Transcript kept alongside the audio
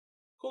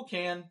cool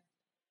can.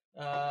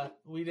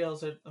 Wheat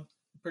ales are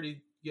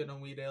pretty good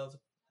on wheat ales.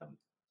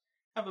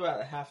 Have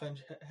about a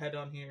half-inch head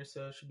on here,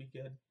 so it should be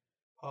good.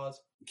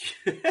 Pause.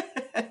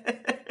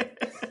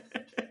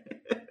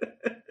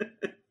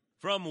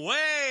 From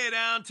way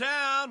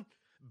downtown,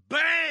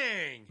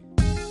 bang!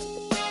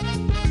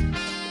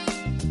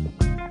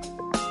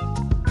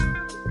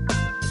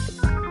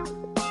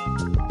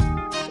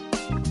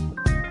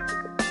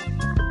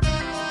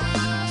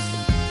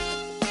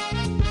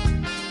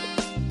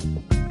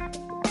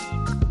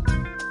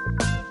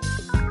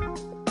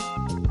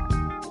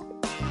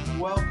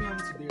 Welcome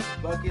to Beers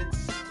and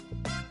Buckets.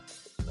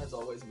 As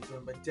always, I'm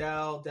joined by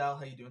Dal. Dal,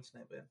 how you doing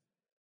tonight, man?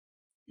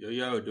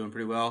 Yo, doing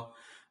pretty well.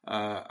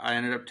 I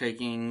ended up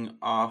taking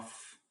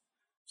off.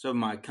 So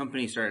my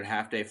company started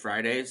half-day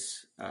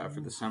Fridays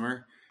for the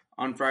summer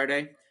on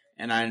Friday,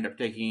 and I ended up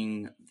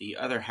taking the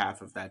other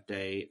half of that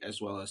day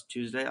as well as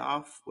Tuesday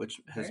off,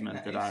 which has Very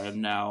meant that nice. I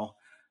am now.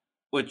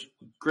 Which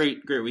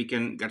great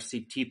weekend. Got to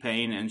see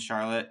T-Pain in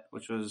Charlotte,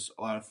 which was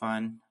a lot of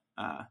fun.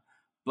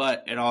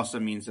 But it also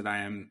means that I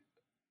am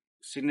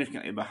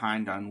significantly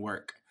behind on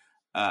work,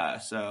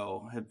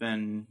 so have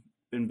been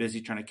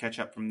busy trying to catch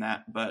up from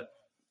that, but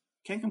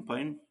can't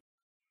complain.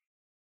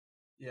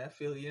 Yeah, I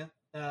feel you.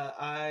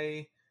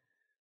 I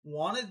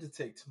wanted to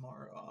take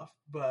tomorrow off,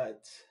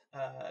 but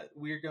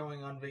we're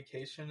going on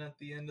vacation at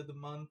the end of the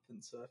month,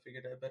 and so I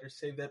figured I better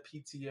save that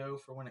PTO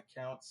for when it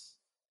counts.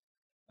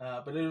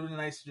 But it would be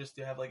nice to just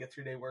to have like a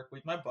 3-day work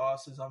week. My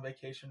boss is on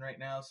vacation right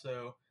now,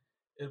 so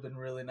it would have been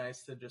really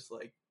nice to just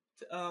like,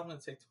 I'm going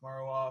to take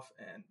tomorrow off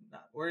and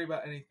not worry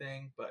about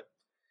anything. But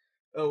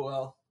oh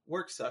well,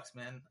 work sucks,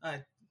 man.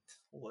 I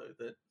loathe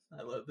it.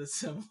 I love this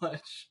so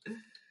much.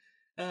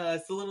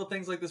 It's the little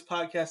things like this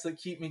podcast that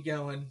keep me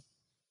going.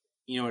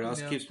 You know what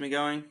else keeps me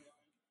going?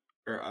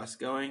 Or us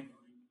going?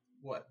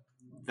 What?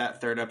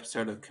 That third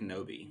episode of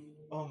Kenobi.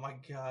 Oh my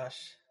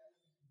gosh.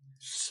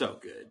 So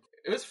good.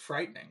 It was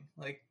frightening.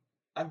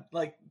 I'm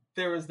like,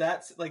 there was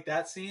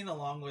that scene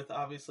along with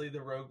obviously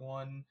the Rogue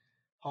One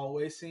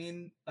hallway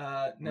scene.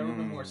 Never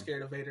been more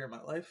scared of Vader in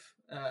my life.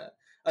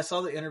 I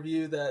saw the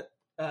interview that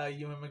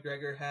Ewan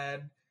McGregor had,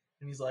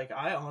 and he's like,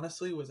 I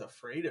honestly was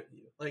afraid of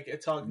you. Like,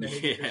 talking to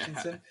Hayden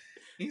Christensen.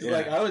 He's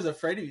like, I was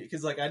afraid of you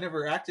because like I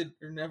never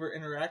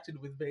interacted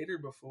with Vader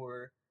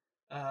before.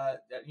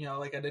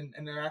 Like I didn't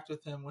interact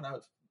with him when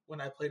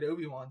I played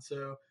Obi-Wan.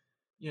 So,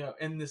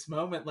 in this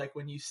moment, like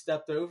when you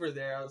stepped over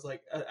there, I was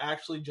like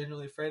actually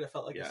genuinely afraid. I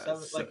felt like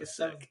a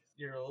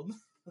 7-year-old.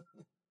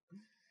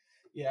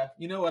 Yeah.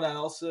 You know what I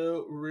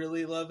also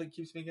really love and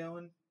keeps me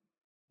going?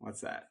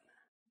 What's that?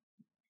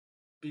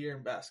 Beer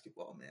and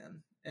basketball,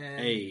 man. And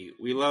hey,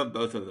 we love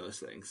both of those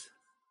things.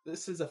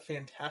 This is a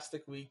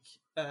fantastic week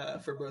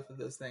for both of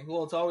those things.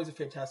 Well, it's always a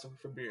fantastic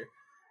week for beer.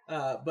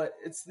 But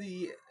it's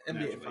the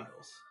NBA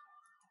Finals.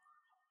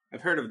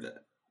 I've heard of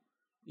that.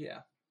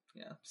 Yeah.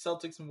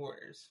 Celtics and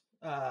Warriors.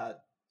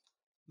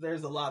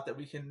 There's a lot that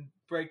we can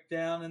break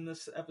down in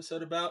this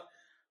episode about,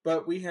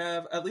 but we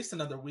have at least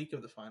another week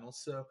of the finals,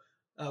 so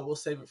we'll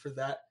save it for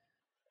that.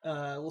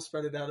 We'll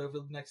spread it out over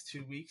the next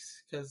 2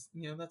 weeks because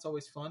that's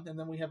always fun, and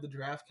then we have the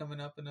draft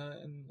coming up in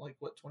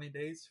 20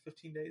 days,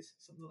 15 days,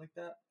 something like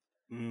that.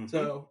 Mm-hmm.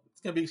 So it's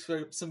gonna be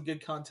some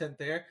good content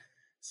there.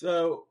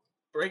 So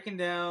breaking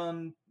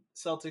down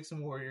Celtics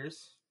and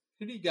Warriors,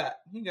 who do you got?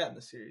 Who you got in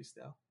the series,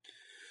 though?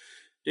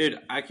 Dude,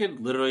 I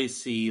could literally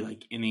see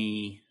like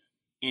any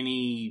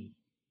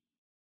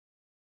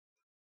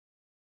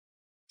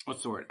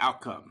what's the word?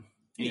 Outcome.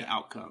 Any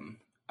outcome.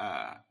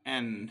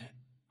 And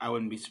I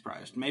wouldn't be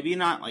surprised. Maybe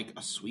not like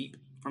a sweep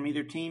from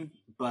either team,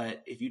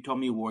 but if you told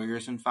me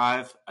Warriors in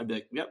 5, I'd be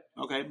like, yep,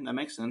 okay, that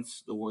makes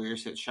sense. The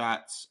Warriors hit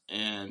shots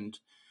and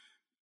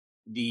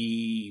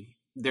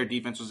their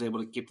defense was able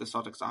to keep the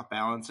Celtics off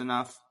balance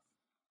enough.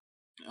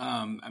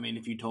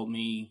 If you told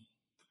me,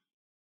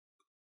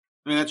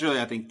 that's really,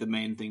 I think, the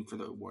main thing for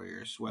the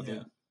Warriors.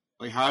 Whether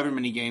however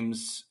many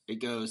games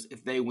it goes,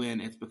 if they win,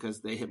 it's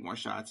because they hit more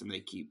shots and they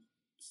keep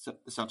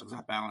the Celtics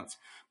off balance.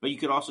 But you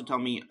could also tell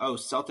me,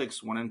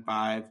 Celtics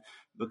 1-5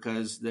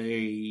 because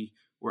they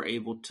were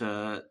able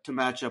to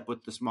match up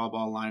with the small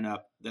ball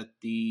lineup that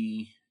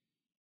the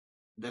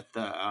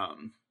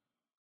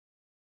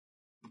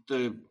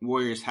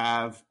Warriors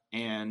have,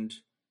 and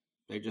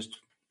they just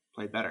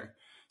play better.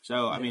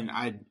 So,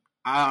 I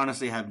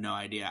honestly have no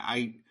idea.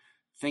 I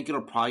think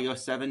it'll probably go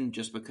 7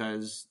 just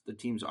because the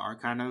teams are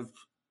kind of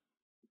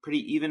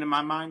pretty even in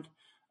my mind.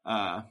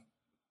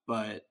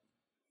 But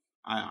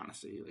I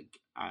honestly,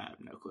 I have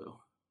no clue.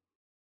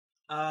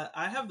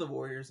 I have the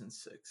Warriors in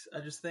 6. I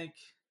just think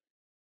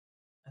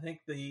I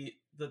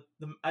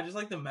just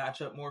like the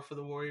matchup more for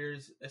the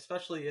Warriors,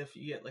 especially if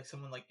you get like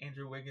someone like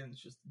Andrew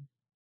Wiggins just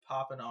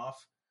popping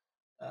off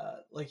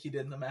like he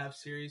did in the Mavs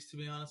series, to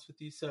be honest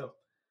with you. So,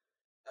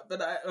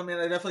 but I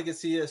definitely could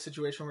see a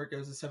situation where it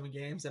goes to 7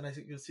 games, and I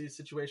think you'll see a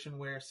situation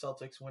where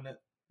Celtics win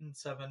it in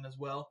 7 as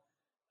well.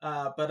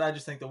 But I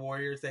just think the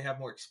Warriors, they have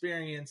more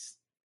experience.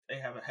 They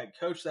have a head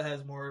coach that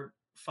has more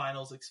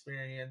finals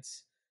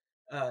experience.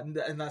 And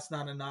that's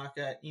not a knock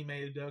at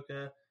Ime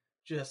Udoka.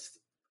 Just,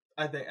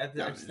 I think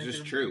it's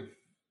just true.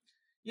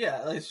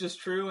 Yeah, it's just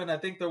true, and I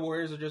think the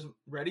Warriors are just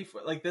ready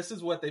for like this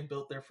is what they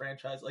built their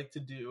franchise like to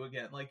do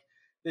again. Like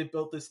they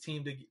built this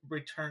team to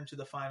return to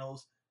the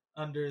finals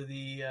under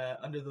the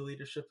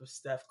leadership of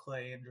Steph,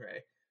 Clay, and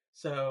Dre.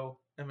 So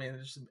I mean,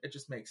 it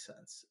just makes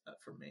sense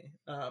for me.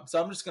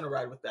 So I'm just gonna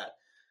ride with that.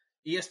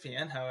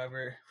 ESPN,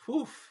 however,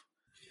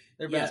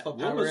 their basketball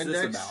power what was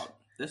index. this about?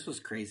 This was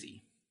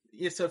crazy.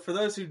 Yeah, so for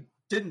those who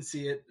didn't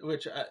see it,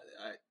 which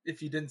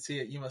if you didn't see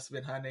it, you must have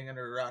been hiding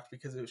under a rock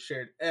because it was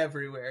shared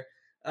everywhere.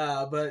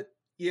 But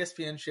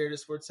ESPN shared a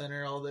Sports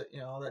Center, all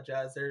that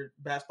jazz. Their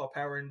basketball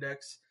power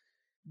index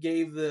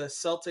gave the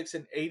Celtics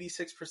an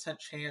 86%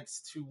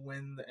 chance to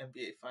win the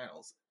NBA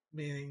Finals,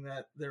 meaning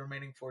that the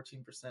remaining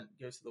 14%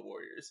 goes to the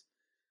Warriors,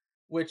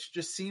 which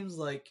just seems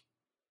like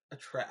a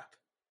trap,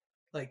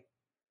 like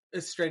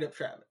a straight up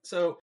trap.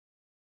 So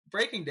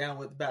breaking down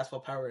what the basketball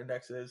power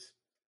index is,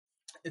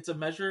 it's a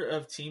measure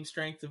of team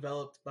strength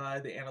developed by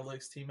the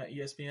analytics team at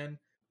ESPN.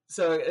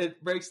 So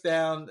it breaks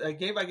down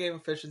game by game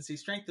efficiency,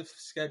 strength of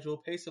schedule,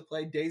 pace of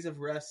play, days of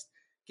rest,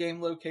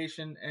 game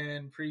location,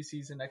 and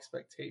preseason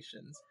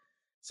expectations.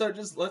 So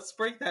just let's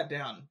break that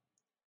down.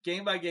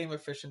 Game by game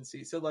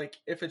efficiency. So like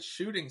if it's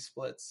shooting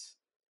splits,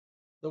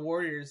 the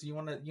Warriors, you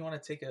want to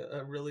take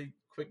a really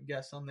quick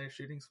guess on their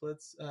shooting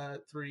splits,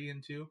 3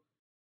 and 2?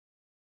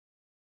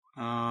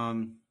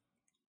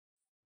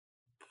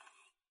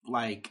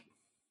 Like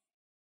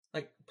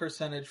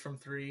percentage from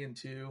 3 and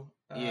 2.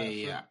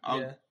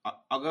 I'll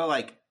go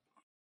like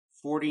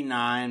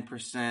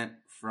 49%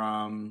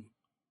 from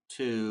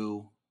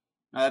 2.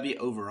 No, that'd be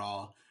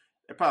overall.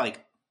 They're probably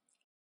like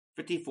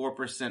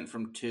 54%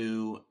 from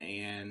 2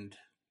 and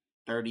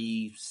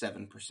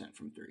 37%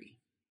 from 3.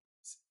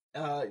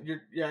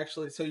 You're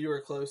actually, so you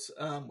were close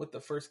with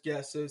the first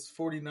guess. It was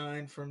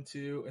 49 from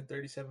 2 and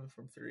 37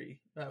 from 3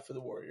 for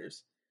the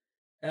Warriors.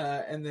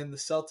 And then the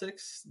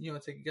Celtics, you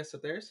want to take a guess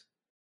at theirs?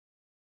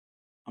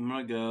 I'm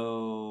going to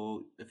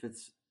go, if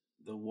it's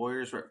the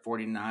Warriors were at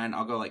 49,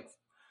 I'll go like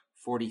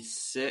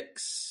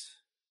 46,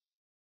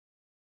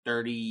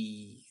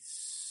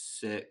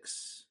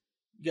 36.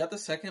 You got the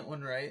second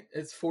one right.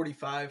 It's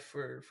 45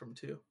 from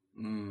 2.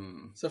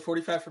 So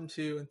 45 from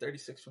 2 and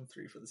 36 from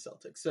 3 for the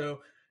Celtics. So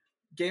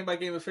game by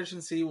game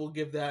efficiency will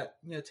give that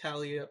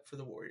tally up for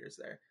the Warriors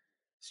there.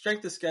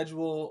 Strength of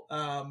schedule,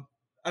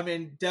 I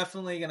mean,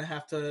 definitely going to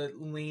have to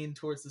lean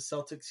towards the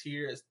Celtics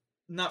here, as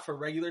not for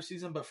regular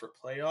season, but for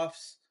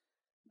playoffs.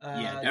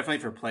 Definitely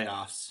for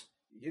playoffs.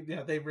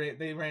 Yeah, they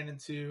ran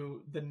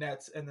into the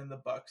Nets and then the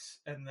Bucks,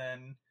 and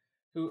then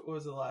who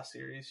was the last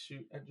series?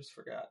 Shoot, I just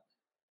forgot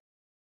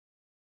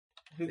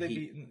who they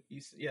beat in the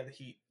East. Yeah, the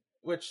Heat.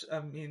 Which I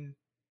mean,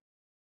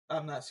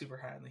 I'm not super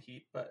high on the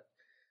Heat, but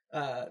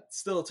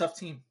still a tough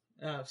team.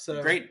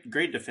 So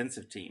great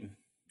defensive team.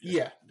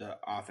 The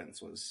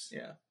offense was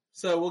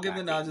So we'll give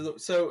the nod to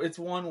so it's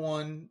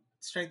 1-1.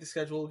 Strength of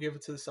schedule, we'll give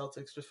it to the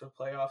Celtics just for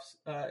playoffs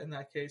in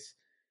that case.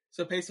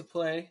 So pace of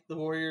play, the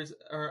Warriors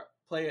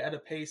play at a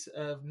pace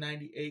of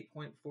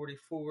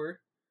 98.44.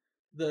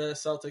 The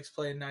Celtics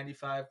play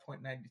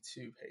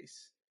 95.92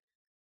 pace.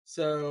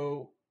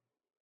 So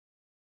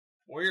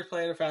Warriors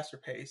play at a faster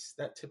pace.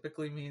 That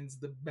typically means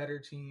the better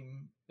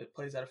team that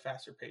plays at a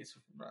faster pace,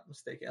 if I'm not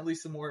mistaken. At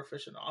least the more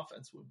efficient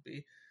offense would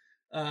be.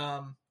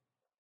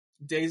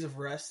 Days of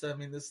rest, I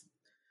mean, this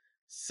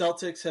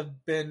Celtics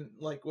have been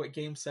like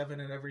game 7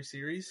 in every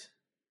series,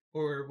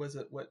 or was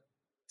it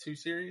 2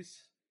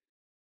 series?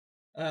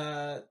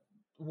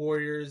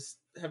 Warriors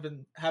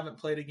haven't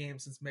played a game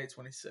since May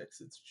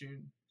 26th. It's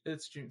June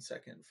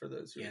 2nd for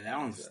those who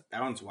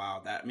that one's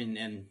wild. That, I mean,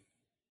 and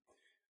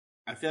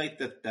I feel like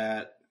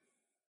that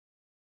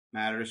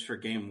matters for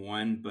game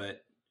 1,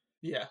 but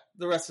yeah,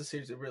 the rest of the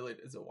series, it really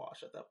is a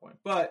wash at that point.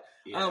 But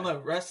I don't know,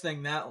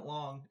 resting that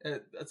long,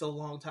 that's a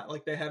long time.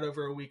 Like they had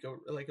over a week of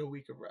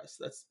rest.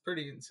 That's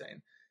pretty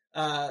insane.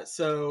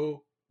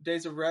 So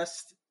days of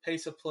rest,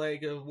 pace of play,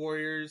 go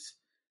Warriors.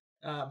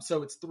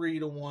 So it's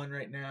 3-1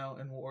 right now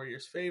in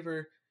Warriors'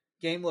 favor.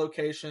 Game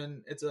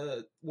location, it's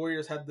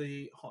Warriors had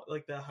the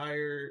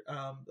higher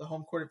the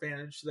home court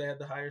advantage, so they had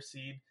the higher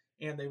seed,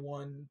 and they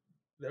won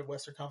the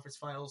Western Conference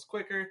Finals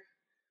quicker.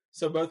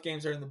 So both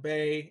games are in the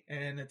Bay,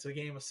 and it's a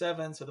game of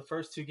 7. So the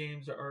first 2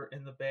 games are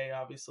in the Bay,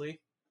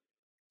 obviously.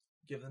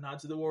 Give the nod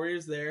to the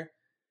Warriors there.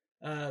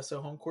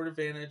 So home court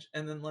advantage.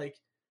 And then,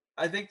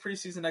 I think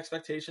preseason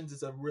expectations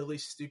is a really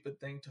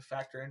stupid thing to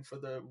factor in for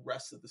the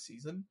rest of the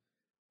season.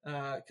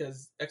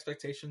 Because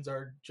expectations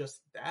are just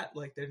that.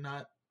 They're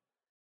not...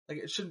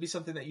 it shouldn't be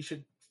something that you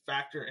should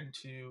factor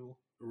into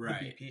the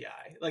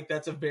BPI.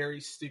 That's a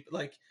very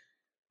stupid...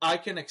 I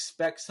can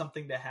expect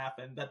something to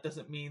happen. That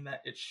doesn't mean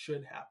that it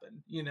should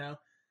happen,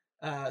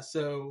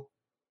 So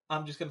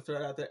I'm just gonna throw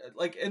it out there.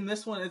 In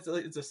this one, it's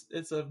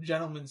a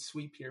gentleman's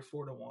sweep here,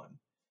 4-1.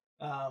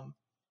 I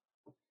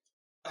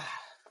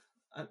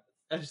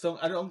just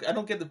don't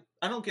get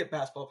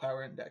basketball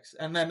power index,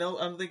 and I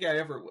don't think I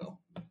ever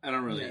will. I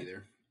don't really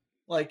either.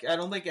 I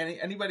don't think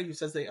anybody who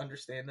says they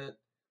understand it,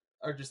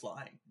 are just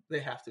lying. They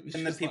have to be.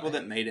 And the people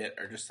that made it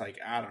are just like,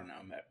 I don't know,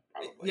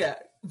 probably. Yeah,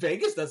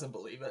 Vegas doesn't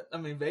believe it. I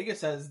mean,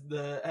 Vegas has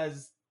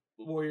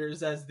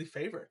Warriors as the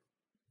favorite.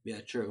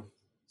 Yeah, true.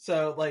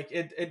 So like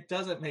it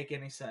doesn't make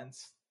any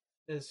sense.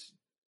 This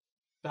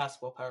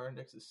basketball power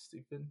index is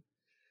stupid.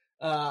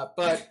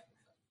 But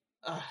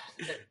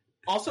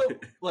also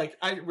like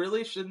I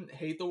really shouldn't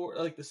hate the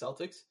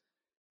Celtics.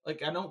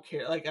 Like I don't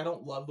care. Like I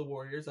don't love the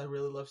Warriors. I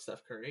really love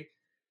Steph Curry.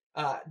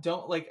 I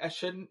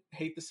shouldn't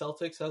hate the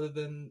Celtics other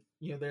than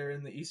they're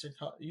in the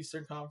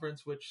Eastern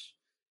Conference, which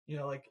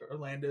like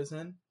Orlando's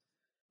in.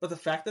 But the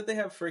fact that they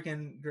have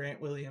freaking Grant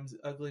Williams'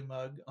 ugly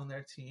mug on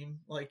their team,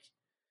 like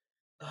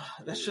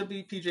that should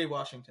be PJ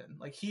Washington.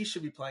 Like he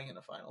should be playing in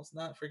the finals,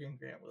 not freaking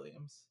Grant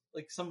Williams.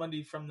 Like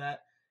somebody from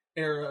that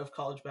era of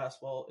college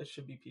basketball, it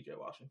should be PJ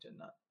Washington,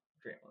 not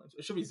Grant Williams.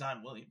 It should be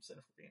Zion Williamson,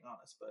 if we're being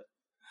honest. But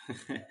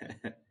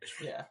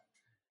yeah,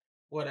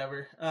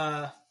 whatever.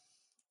 All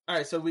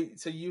right, so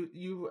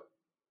you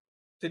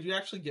did you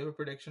actually give a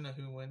prediction of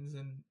who wins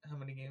and how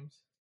many games?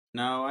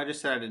 No, I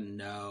just said I didn't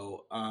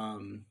know.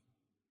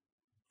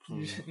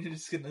 You're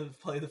just gonna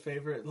play the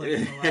favorite like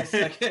in the last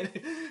second.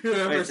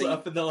 Whoever's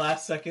up in the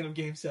last second of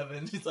Game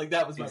 7, it's like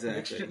that was my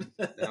prediction.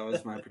 That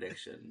was my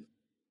prediction.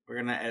 We're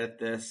gonna edit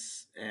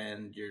this,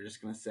 and you're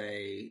just gonna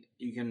say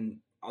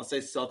I'll say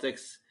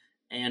Celtics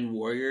and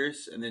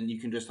Warriors, and then you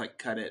can just like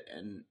cut it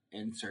and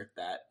insert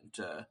that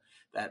into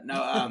that.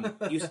 No,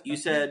 you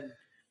said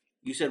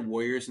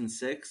Warriors in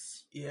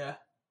 6. Yeah,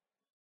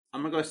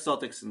 I'm gonna go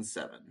Celtics in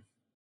 7.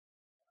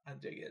 I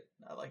dig it.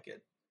 I like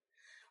it.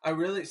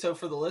 So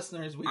for the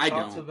listeners, we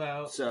talked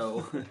about.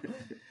 So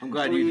I'm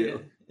glad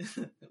you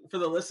do. For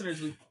the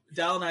listeners,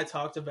 Dal and I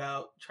talked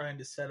about trying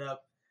to set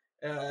up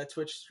a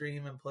Twitch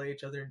stream and play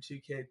each other in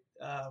 2K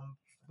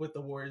with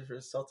the Warriors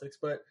versus Celtics.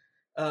 But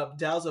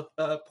Dal's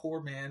a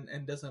poor man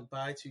and doesn't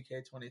buy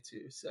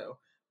 2K22, so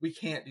we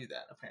can't do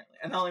that apparently.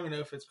 And I don't even know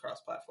if it's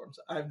cross-platforms.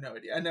 I have no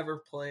idea. I never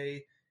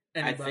play.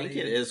 I think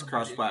it is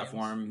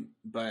cross-platform,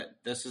 but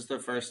this is the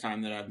first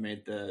time that I've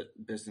made the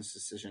business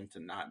decision to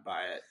not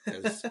buy it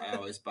because I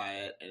always buy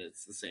it and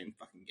it's the same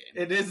fucking game.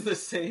 It is the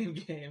same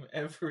game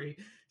every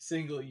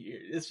single year.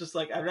 It's just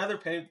like I'd rather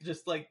pay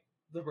just like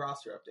the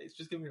roster updates.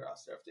 Just give me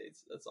roster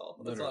updates. That's all.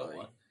 That's all I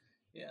want.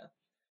 Yeah.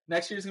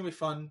 Next year's gonna be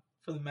fun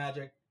for the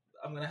Magic.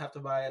 I'm gonna have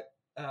to buy it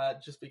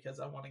just because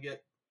I want to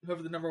get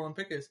whoever the number 1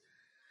 pick is.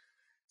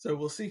 So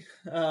we'll see.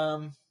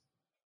 All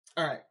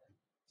right.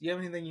 Do you have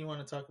anything you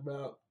want to talk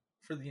about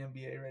for the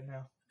NBA right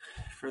now?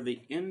 For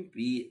the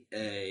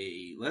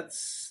NBA,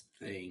 let's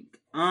think.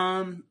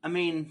 I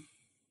mean,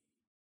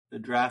 the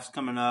draft's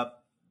coming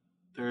up.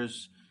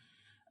 This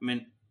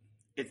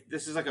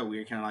is like a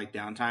weird kind of like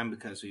downtime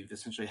because we've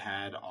essentially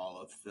had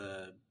all of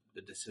the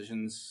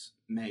decisions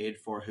made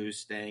for who's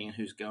staying and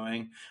who's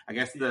going. I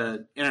guess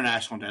the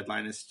international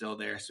deadline is still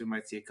there, so we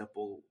might see a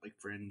couple like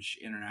fringe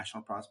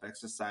international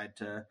prospects decide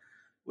to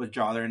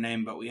withdraw their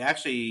name, but we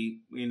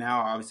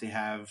now obviously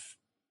have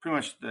pretty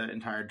much the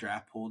entire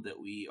draft pool that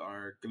we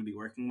are going to be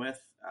working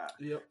with.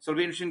 Yep. So it'll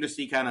be interesting to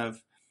see kind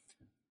of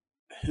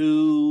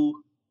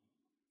who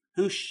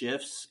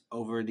shifts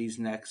over these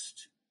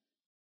next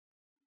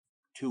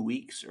 2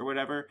 weeks or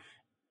whatever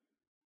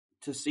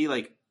to see,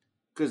 like,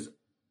 because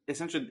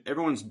essentially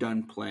everyone's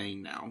done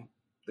playing now.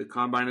 The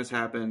combine has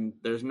happened.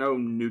 There's no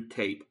new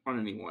tape on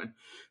anyone.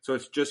 So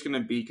it's just going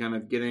to be kind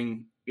of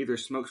getting either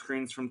smoke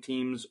screens from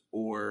teams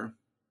or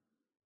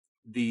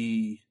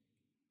the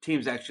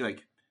teams actually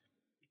like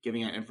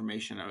giving out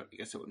information. I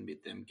guess it wouldn't be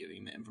them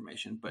giving the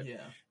information, but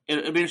yeah,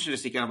 it'd be interesting to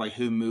see kind of like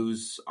who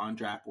moves on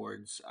draft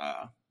boards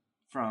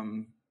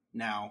from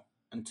now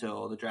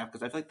until the draft,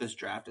 because I feel like this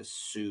draft is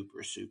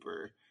super,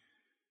 super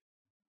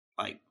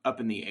like up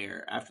in the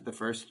air. After the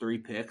first 3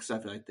 picks, I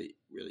feel like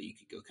you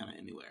could go kind of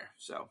anywhere.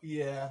 So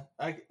yeah,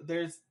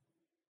 there's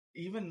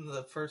even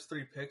the first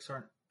 3 picks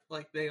aren't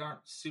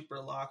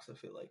super locks. I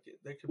feel like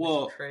there could be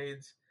some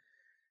trades.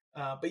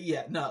 But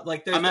yeah, no,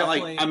 like there's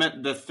I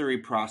meant the 3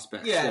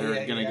 prospects that are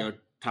going to go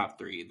top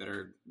 3 that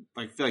are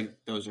like, I feel like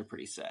those are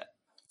pretty set.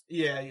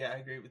 Yeah, I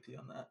agree with you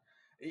on that.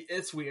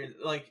 It's weird.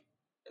 Like,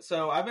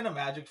 so I've been a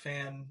Magic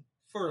fan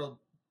for a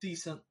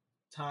decent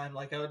time.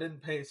 Like, I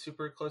didn't pay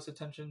super close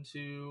attention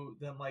to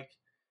them, like,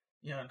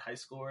 in high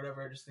school or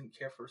whatever. I just didn't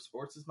care for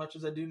sports as much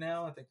as I do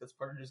now. I think that's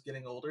part of just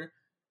getting older.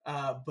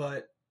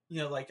 But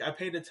like I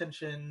paid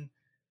attention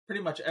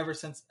pretty much ever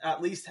since,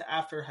 at least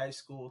after high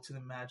school, to the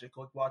Magic,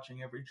 like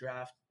watching every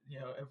draft,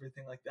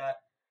 everything like that.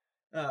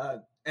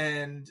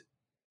 And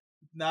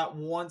not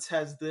once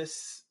has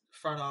this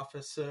front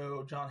office,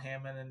 so John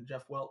Hammond and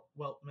Jeff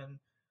Weltman,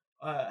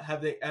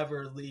 have they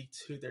ever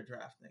leaked who they're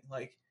drafting.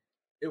 Like,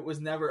 it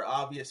was never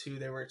obvious who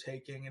they were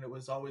taking, and it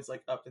was always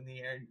like up in the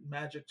air.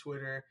 Magic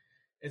Twitter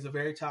is a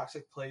very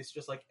toxic place,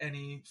 just like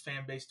any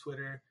fan base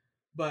Twitter.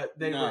 But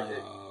they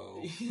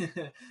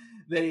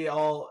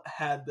all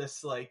had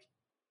this like,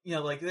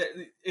 like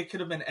it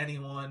could have been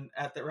anyone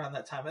around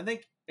that time. I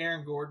think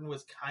Aaron Gordon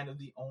was kind of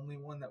the only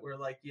one that we're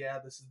like, yeah,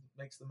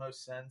 makes the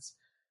most sense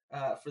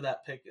for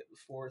that pick at the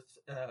 4th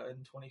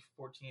in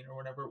 2014 or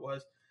whenever it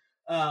was.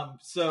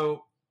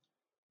 So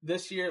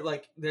this year,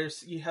 like,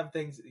 you have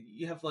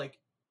like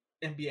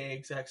NBA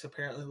execs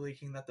apparently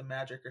leaking that the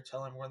Magic are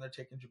telling when they're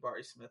taking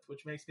Jabari Smith,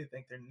 which makes me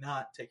think they're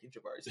not taking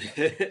Jabari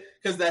Smith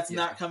because that's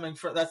not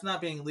that's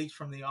not being leaked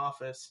from the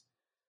office.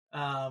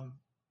 And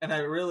I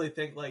really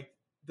think like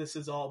this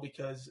is all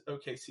because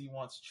OKC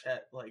wants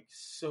Chet like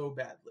so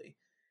badly.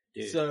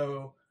 Dude,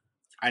 so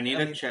I need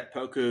a Chet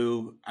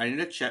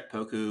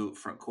Poku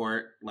front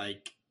court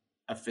like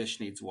a fish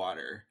needs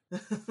water.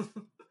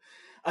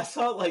 I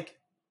saw like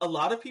a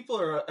lot of people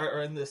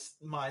are in this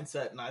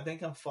mindset, and I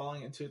think I'm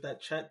falling into it,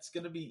 that Chet's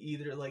going to be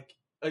either like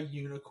a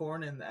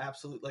unicorn and the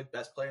absolute like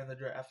best player in the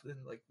draft,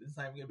 and like it's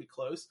not even going to be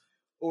close,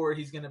 or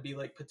he's going to be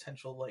like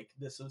potential like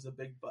this was a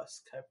big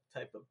bust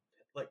type of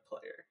like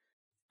player.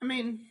 I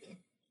mean,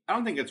 I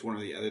don't think it's one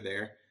or the other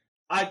there.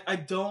 I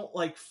don't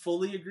like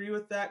fully agree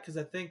with that because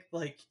I think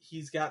like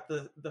he's got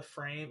the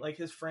frame, like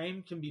his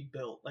frame can be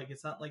built. Like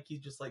it's not like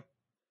he's just like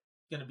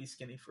going to be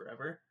skinny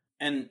forever.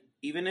 And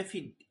even if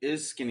he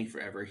is skinny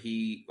forever,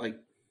 he like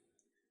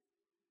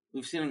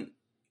we've seen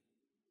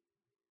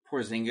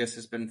Porzingis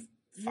has been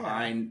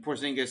fine. Yeah.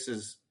 Porzingis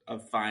is a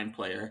fine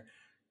player.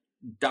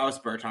 Dallas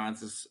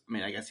Bertans is, I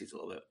mean, I guess he's a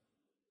little bit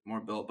more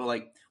built, but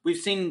like we've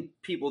seen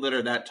people that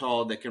are that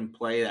tall that can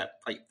play that,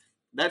 like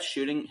that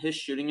shooting, his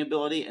shooting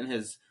ability and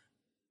his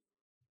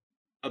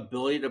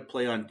ability to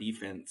play on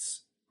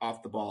defense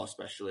off the ball,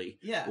 especially,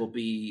 will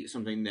be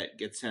something that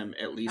gets him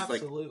at least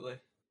absolutely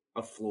like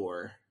a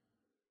floor.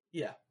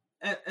 Yeah,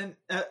 and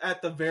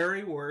at the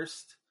very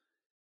worst,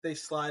 they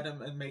slide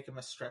him and make him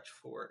a stretch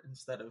 4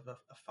 instead of a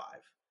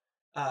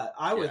 5.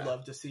 I would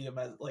love to see him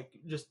as like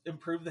just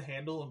improve the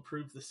handle,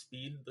 improve the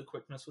speed, the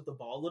quickness with the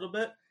ball a little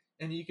bit,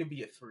 and you can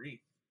be a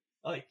 3.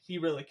 Like he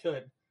really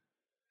could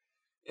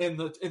in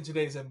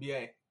today's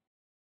NBA.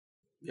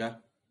 Yeah,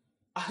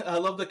 I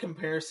love the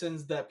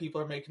comparisons that people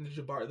are making to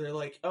Jabari. They're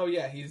like, oh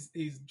yeah, he's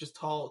just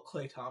tall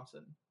Klay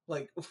Thompson.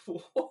 Like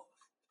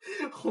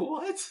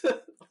what?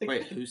 Like,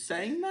 wait, who's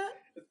saying that?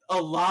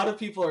 A lot of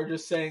people are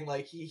just saying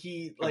like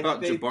he like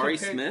about Jabari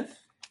Smith.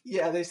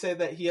 Yeah, they say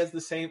that he has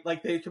the same,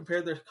 like they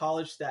compared their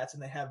college stats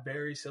and they have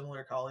very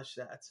similar college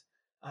stats.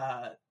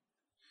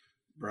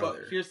 Brother,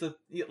 but here's the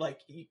like,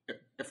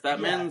 if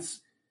that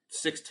man's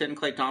 6'10"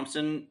 Klay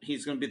Thompson,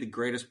 he's going to be the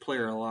greatest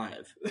player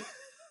alive.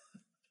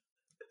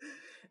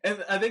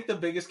 And I think the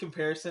biggest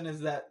comparison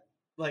is that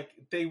like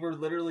they were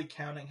literally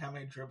counting how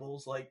many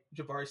dribbles like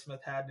Jabari Smith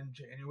had in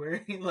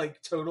January,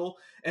 like total,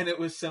 and it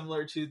was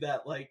similar to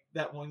that like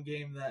that one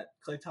game that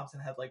Klay Thompson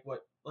had like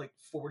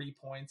 40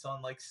 points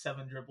on like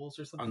 7 dribbles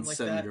or something like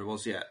that. On 7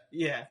 dribbles, yeah.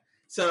 Yeah.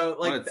 So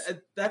like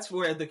that's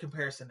where the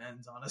comparison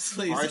ends,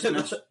 honestly.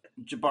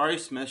 Jabari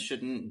Smith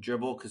shouldn't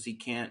dribble because he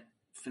can't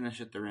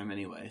finish at the rim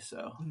anyway.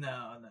 So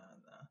no.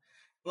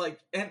 Like,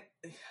 and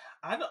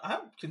I'm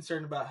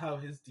concerned about how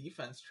his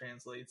defense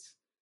translates.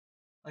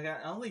 Like,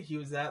 I don't think he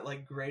was that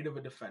like great of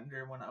a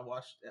defender when I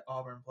watched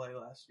Auburn play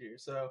last year.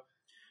 So,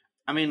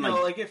 I mean,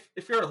 like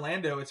if you're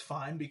Orlando, it's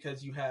fine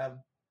because you have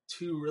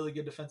 2 really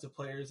good defensive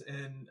players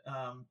in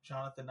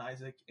Jonathan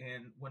Isaac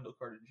and Wendell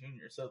Carter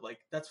Jr. So, like,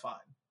 that's fine.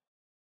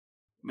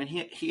 I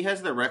mean, he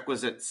has the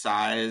requisite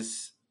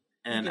size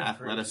and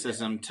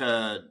athleticism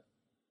to,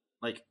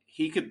 like,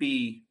 he could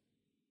be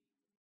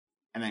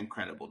an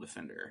incredible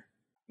defender.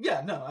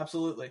 Yeah, no,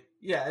 absolutely.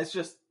 Yeah, it's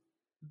just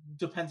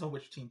depends on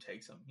which team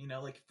takes him. You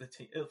know, like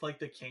if like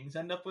the Kings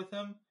end up with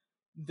him,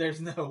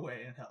 there's no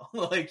way in hell.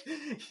 Like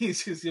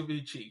he's just gonna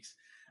be cheeks.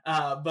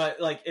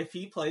 But like if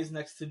he plays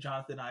next to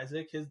Jonathan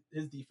Isaac,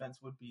 his defense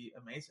would be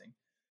amazing.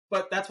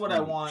 But that's what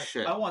I want.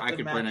 Shit. I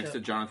could play next to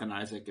Jonathan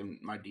Isaac,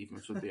 and my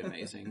defense would be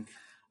amazing.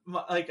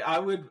 Like I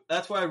would.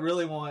 That's why I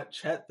really want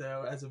Chet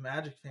though. As a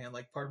Magic fan,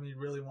 like part of me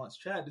really wants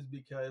Chet is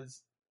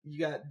because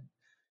you got.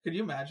 Could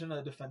you imagine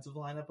a defensive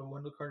lineup of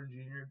Wendell Carter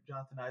Jr.,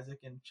 Jonathan Isaac,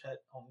 and Chet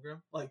Holmgren?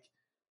 Like,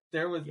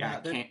 there was I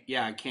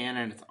can,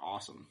 and it's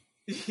awesome.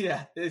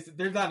 Yeah,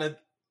 there's not a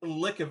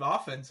lick of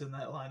offense in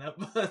that lineup,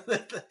 but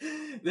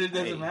it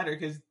doesn't matter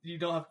because you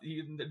don't have.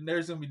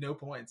 There's gonna be no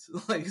points.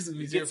 Like, you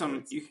could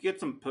get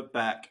some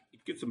putback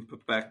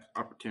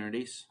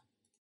opportunities.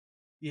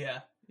 Yeah,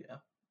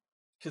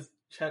 because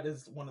Chet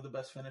is one of the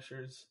best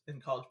finishers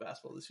in college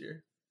basketball this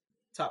year.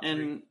 Top 3.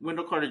 And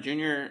Wendell Carter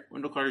Jr.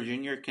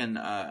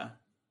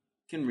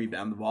 can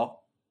rebound the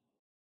ball.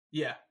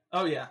 Yeah.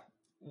 Oh yeah.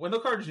 Wendell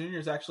Carter Jr.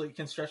 is actually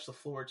can stretch the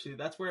floor too.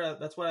 That's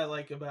what I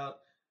like about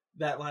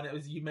that lineup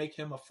is you make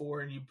him a 4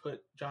 and you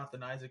put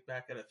Jonathan Isaac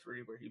back at a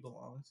 3 where he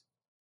belongs.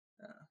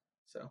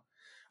 So,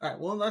 all right.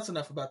 Well, that's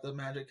enough about the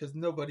Magic because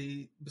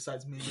nobody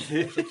besides me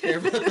actually care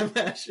about the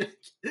Magic.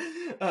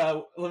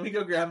 Let me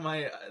go grab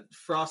my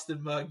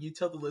frosted mug. You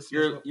tell the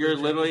listeners. You're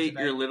literally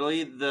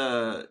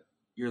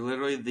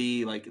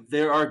the like.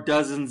 There are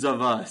dozens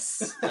of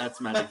us. That's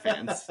Magic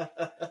fans.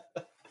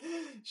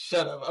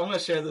 Shut up! I'm gonna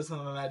share this with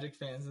my Magic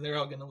fans, and they're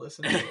all gonna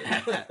listen to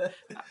it.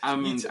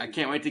 I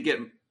can't wait to get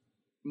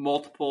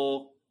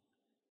multiple.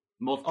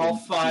 All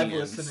 5 DMs.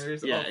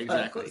 listeners. Yeah,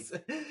 exactly.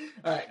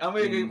 All right, I'm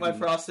gonna get my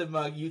frosted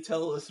mug. You tell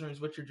the listeners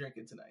what you're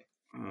drinking tonight.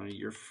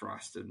 Your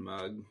frosted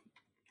mug.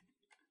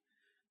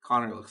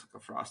 Connor looks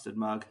like a frosted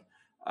mug.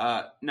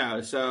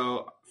 No,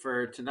 so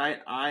for tonight,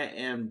 I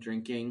am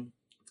drinking.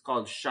 It's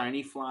called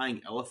Shiny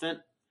Flying Elephant.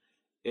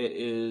 It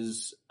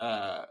is.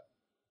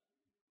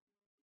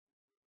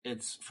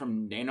 It's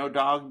from Nano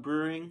Dog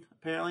Brewing.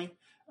 Apparently,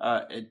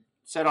 it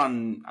said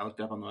on. I looked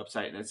it up on the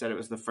website, and it said it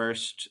was the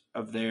first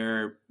of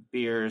their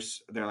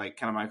beers. They're like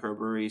kind of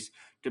microbreweries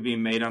to be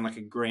made on like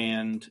a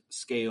grand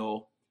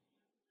scale.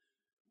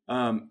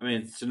 I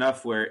mean, it's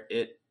enough where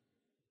it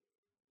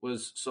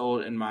was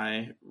sold in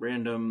my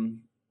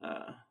random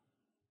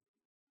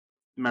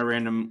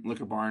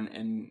liquor barn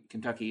in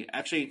Kentucky.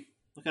 Actually,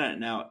 looking at it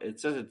now,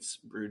 it says it's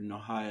brewed in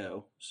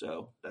Ohio,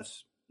 so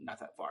that's not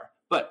that far.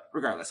 But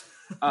regardless,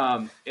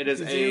 it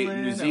is a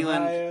New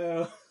Zealand.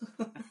 Ohio.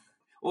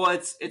 Well,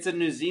 it's a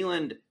New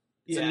Zealand.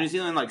 It's a New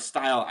Zealand like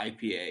style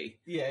IPA.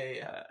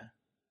 Yeah.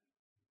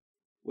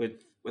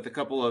 With a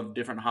couple of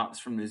different hops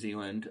from New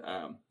Zealand.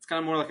 It's kind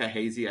of more like a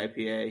hazy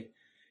IPA.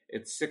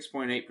 It's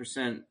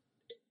 6.8%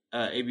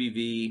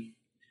 ABV.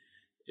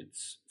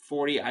 It's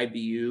 40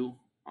 IBU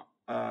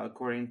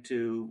according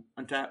to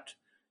Untapped.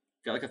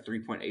 Got like a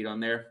 3.8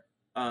 on there.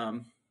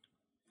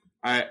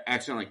 I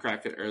accidentally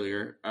cracked it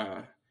earlier,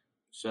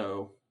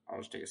 so I'll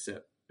just take a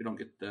sip. We don't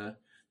get the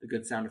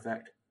good sound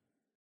effect.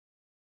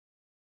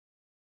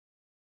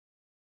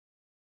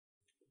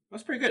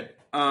 That's pretty good.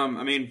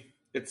 I mean,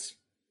 it's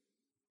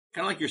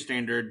kind of like your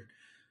standard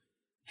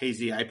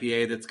hazy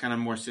IPA that's kind of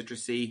more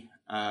citrusy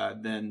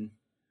than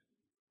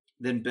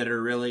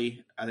bitter,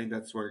 really. I think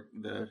that's where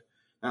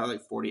not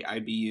like 40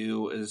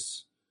 IBU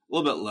is a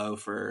little bit low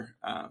for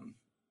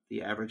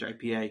the average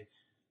IPA.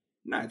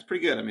 No, it's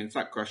pretty good. I mean, it's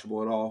not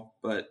crushable at all,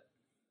 but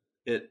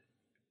I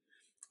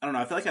don't know.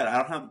 I feel like I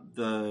don't have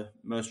the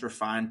most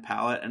refined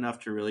palate enough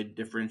to really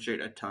differentiate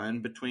a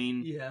ton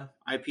between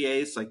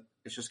IPAs. Like,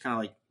 it's just kind of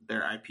like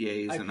they're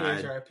IPAs.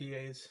 IPAs are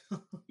IPAs.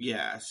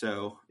 Yeah,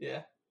 so.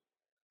 Yeah.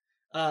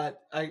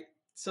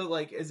 So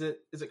like, is it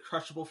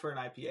crushable for an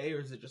IPA, or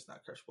is it just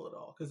not crushable at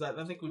all? Because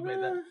I think we've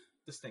made that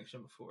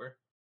distinction before.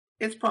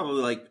 It's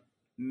probably like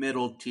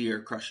middle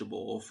tier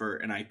crushable for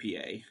an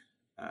IPA.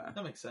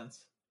 That makes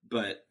sense.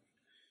 But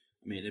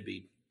I mean, it'd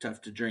be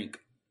tough to drink.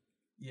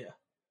 Yeah.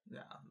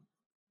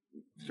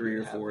 3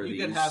 or 4 of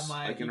these, in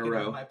a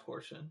row. Have my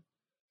portion.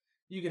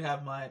 You can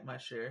have my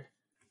share.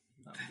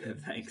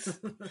 Thanks.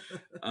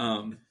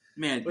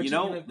 Man, you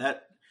know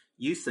that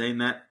you saying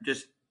that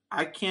just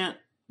I can't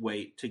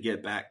wait to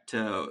get back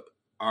to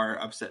our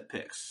upset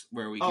picks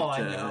where we get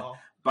to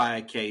buy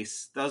a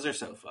case. Those are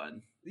so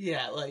fun.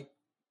 Yeah, like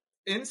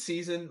in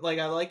season, like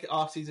I like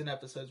off-season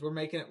episodes. We're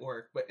making it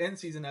work, but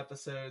in-season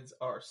episodes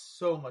are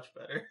so much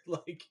better.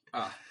 Like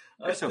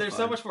there's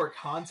so much more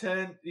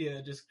content.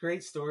 Yeah, just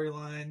great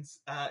storylines,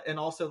 and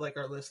also like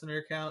our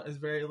listener count is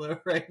very low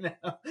right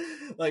now.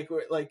 Like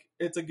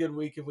it's a good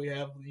week if we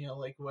have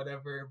like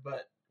whatever,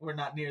 but we're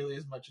not nearly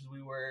as much as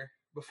we were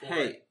before.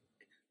 Hey,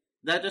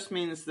 that just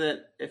means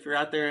that if you're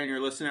out there and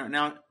you're listening right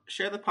now,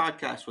 share the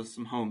podcast with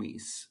some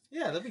homies.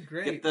 Yeah, that'd be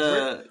great.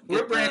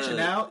 We're branching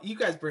out. You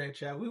guys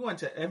branch out. We went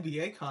to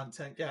NBA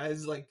content,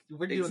 guys. Like,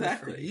 we're doing it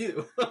for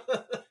you.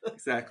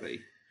 Exactly.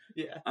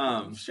 Yeah.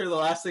 I'm sure the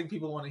last thing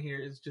people want to hear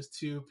is just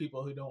two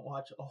people who don't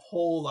watch a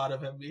whole lot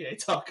of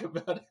NBA talk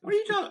about it. What are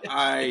you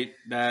talking?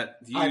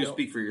 You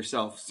speak for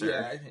yourself,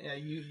 sir. Yeah.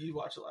 You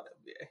watch a lot of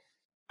NBA.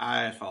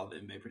 I follow the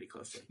NBA pretty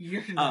closely.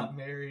 You're not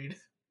married.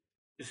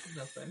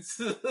 No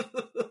offense.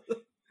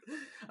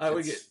 I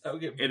would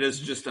get. It is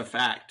just a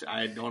fact.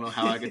 I don't know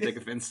how I could take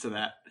offense to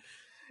that.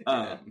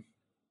 I'm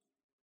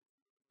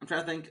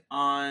trying to think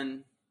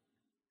on.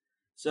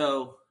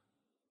 So,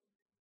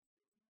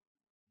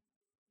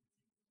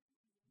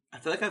 I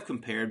feel like I've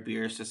compared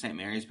beers to St.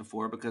 Mary's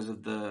before because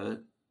of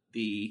the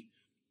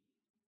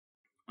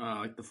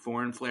like the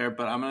foreign flair.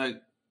 But I'm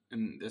gonna,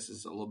 and this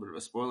is a little bit of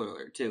a spoiler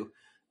alert too.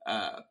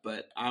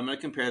 But I'm gonna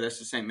compare this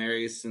to St.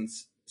 Mary's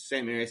since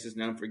St. Mary's is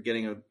known for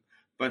getting a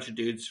bunch of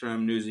dudes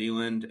from New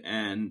Zealand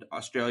and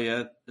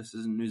Australia. This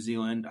is a New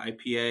Zealand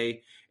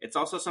IPA. It's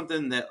also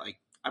something that like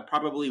I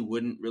probably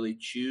wouldn't really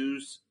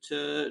choose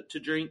to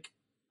drink,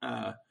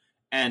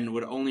 and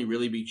would only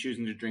really be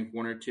choosing to drink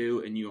one or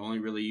two. And you only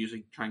really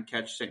usually try and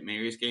catch St.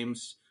 Mary's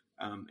games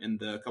in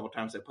the couple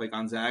times I play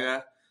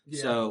Gonzaga.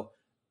 Yeah. So,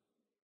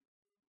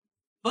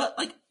 but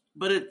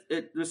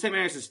the St.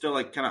 Mary's is still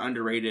like kind of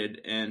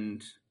underrated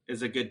and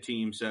is a good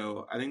team.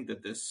 So I think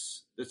that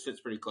this fits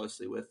pretty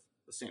closely with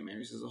the St.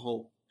 Mary's as a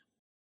whole.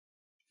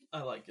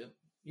 I like it.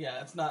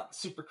 Yeah, it's not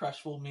super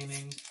crushable,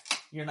 meaning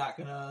you're not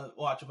going to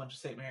watch a bunch of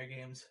St. Mary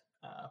games.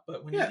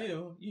 But when you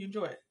do, you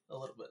enjoy it a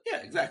little bit. Yeah,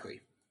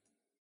 exactly.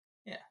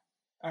 Yeah.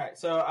 All right,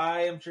 so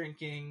I am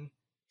drinking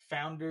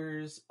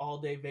Founders All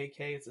Day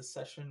Vacay. It's a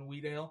session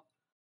wheat ale.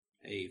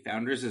 Hey,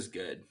 Founders is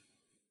good.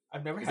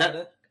 I've never had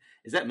it.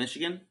 Is that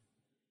Michigan?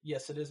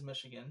 Yes, it is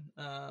Michigan.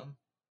 I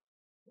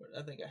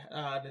think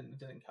I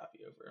didn't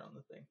copy over on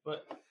the thing,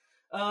 but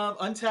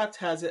Untapped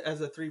has it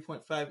as a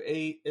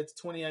 3.58. It's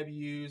 20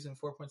 IBUs and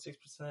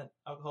 4.6%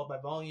 alcohol by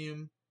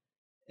volume,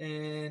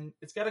 and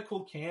it's got a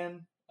cool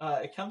can.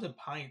 It comes in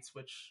pints,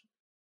 which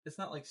it's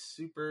not like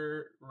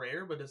super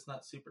rare, but it's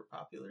not super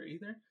popular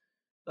either.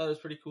 That was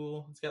pretty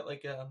cool. It's got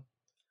like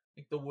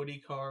the Woody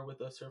car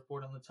with a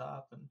surfboard on the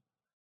top and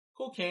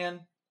cool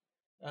can.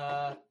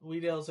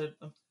 Wheat ales are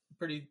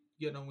pretty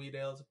good on wheat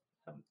ales.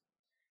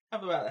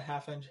 Have about a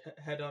half-inch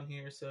head on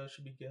here, so it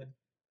should be good.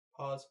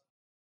 Pause.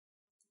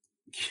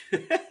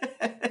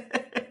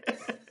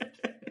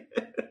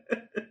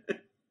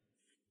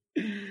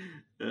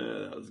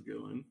 That was a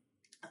good one.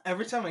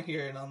 Every time I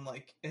hear it on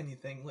like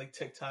anything like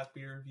TikTok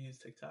beer reviews,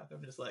 TikTok,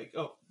 I'm just like,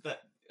 oh,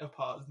 that a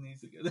pause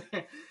needs to go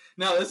there.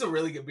 No, this is a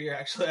really good beer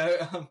actually.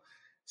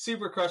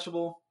 Super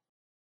crushable.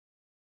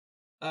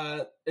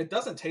 It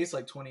doesn't taste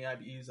like 20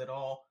 IBUs at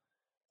all.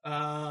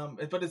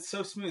 But it's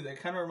so smooth. It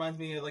kind of reminds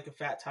me of like a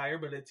fat tire,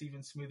 but it's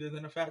even smoother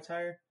than a fat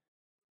tire.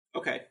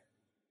 Okay.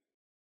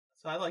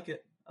 So I like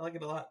it. I like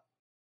it a lot.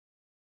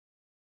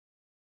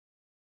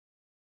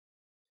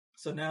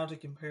 So now to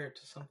compare it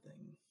to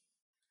something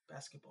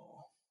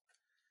basketball.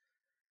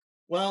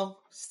 Well,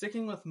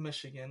 sticking with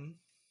Michigan.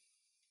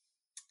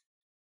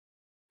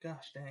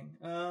 Gosh dang.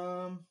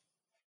 I'm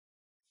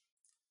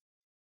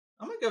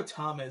gonna go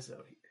Tom Izzo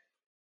here.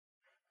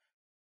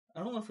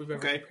 I don't know if we've ever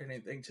compared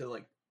anything to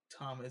like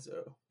Tom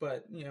Izzo,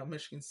 but you know,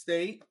 Michigan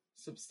State.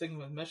 So sticking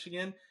with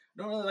Michigan.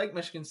 I don't really like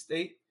Michigan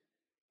State.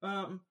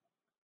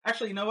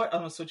 Actually, you know what? I'm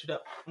gonna switch it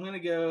up. I'm gonna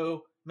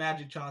go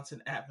Magic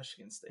Johnson at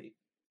Michigan State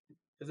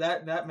because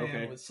that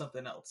man was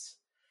something else.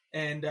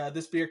 And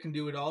this beer can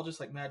do it all, just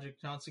like Magic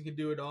Johnson can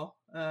do it all.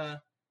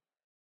 At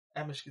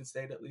Michigan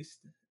State, at least,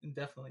 and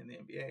definitely in the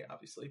NBA,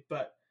 obviously.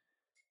 But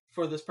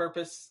for this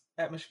purpose,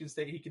 at Michigan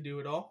State, he could do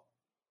it all.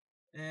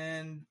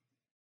 And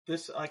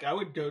this, like,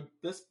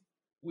 this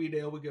wheat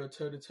ale would go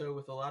toe to toe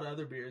with a lot of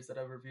other beers that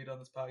I've reviewed on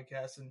this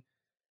podcast, and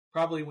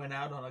probably went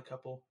out on a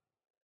couple.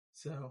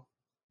 So,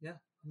 yeah,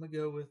 I'm gonna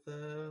go with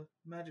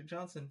Magic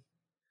Johnson,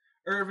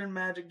 Irvin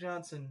Magic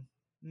Johnson,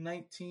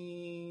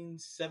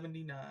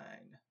 1979.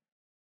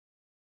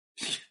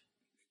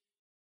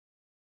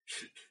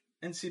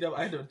 NCAA,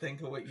 I don't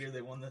think of what year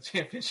they won the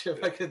championship.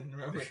 I couldn't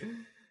remember.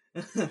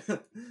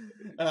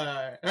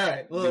 All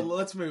right. Well,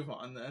 let's move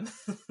on then.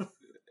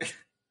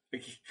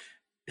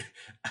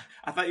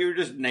 I thought you were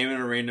just naming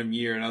a random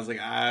year, and I was like,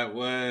 I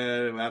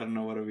don't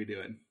know. What are we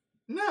doing?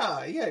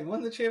 No, yeah, he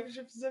won the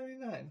championship in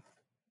 '79.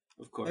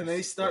 Of course. And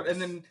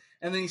then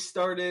he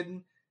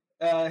started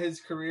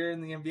his career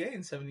in the NBA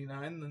in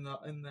 '79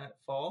 in that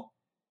fall,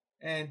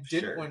 and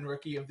didn't win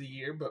Rookie of the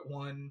Year, but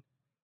won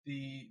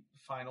the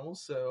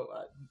finals. So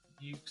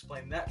you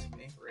explain that to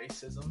me.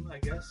 Racism, I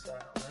guess. I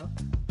don't know.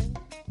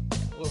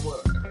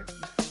 Whatever.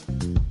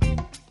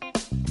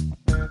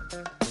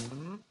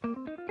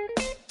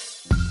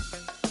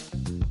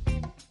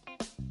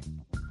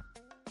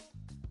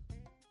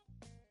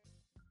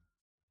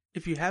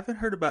 If you haven't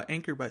heard about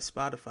Anchor by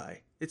Spotify,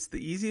 it's the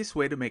easiest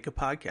way to make a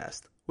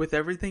podcast, with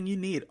everything you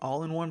need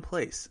all in one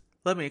place.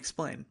 Let me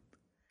explain.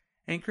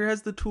 Anchor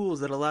has the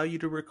tools that allow you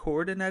to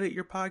record and edit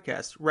your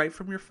podcast right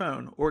from your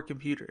phone or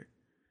computer.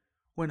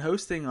 When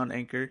hosting on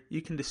Anchor,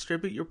 you can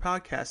distribute your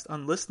podcast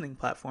on listening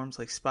platforms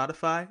like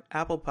Spotify,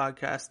 Apple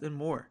Podcasts, and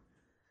more.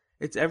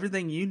 It's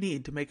everything you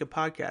need to make a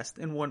podcast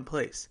in one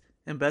place.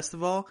 And best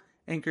of all,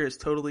 Anchor is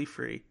totally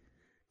free.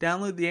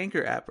 Download the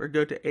Anchor app or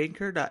go to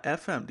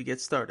anchor.fm to get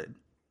started.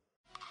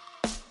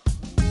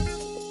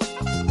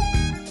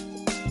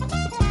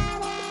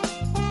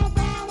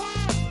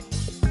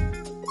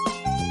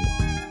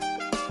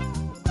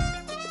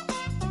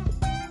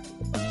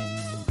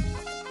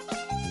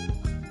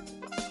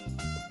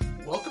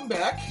 Welcome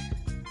back.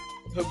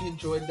 Hope you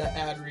enjoyed that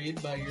ad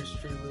read by yours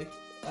truly.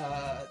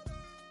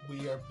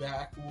 We are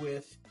back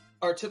with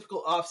our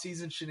typical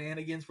off-season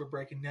shenanigans. We're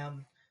breaking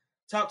down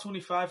top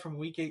 25 from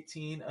week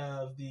 18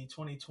 of the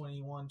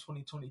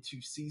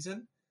 2021-2022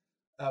 season.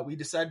 We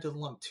decided to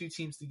lump two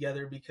teams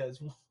together because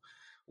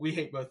we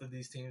hate both of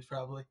these teams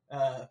probably.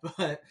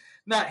 But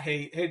not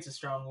hate. Hate's a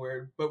strong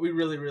word. But we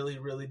really, really,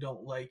 really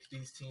don't like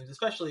these teams,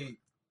 especially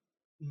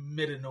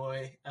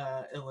Mid-Illinois,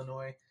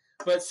 Illinois.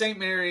 But St.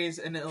 Mary's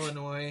and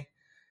Illinois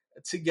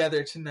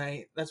together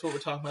tonight. That's what we're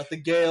talking about. The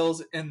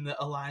Gales and the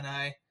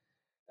Illini.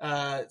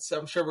 So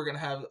I'm sure we're going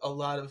to have a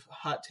lot of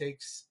hot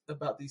takes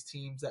about these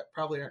teams that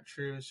probably aren't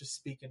true. It's just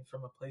speaking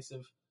from a place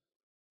of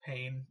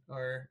pain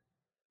or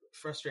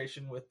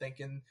frustration with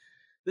thinking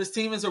this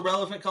team is a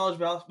relevant college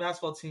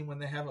basketball team when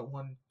they haven't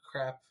won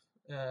crap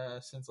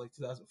since like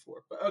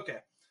 2004. But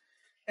okay.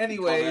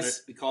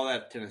 Anyways. We call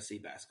that Tennessee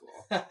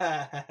basketball.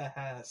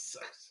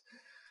 Sucks.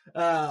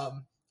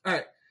 All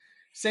right.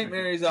 St.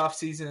 Mary's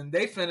offseason,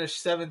 they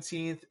finished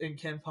 17th in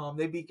KenPom.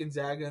 They beat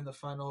Gonzaga in the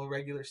final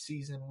regular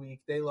season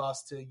week. They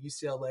lost to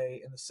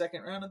UCLA in the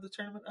second round of the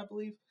tournament, I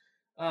believe.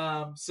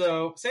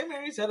 So St.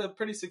 Mary's had a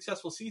pretty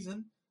successful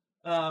season,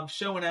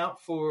 showing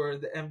out for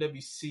the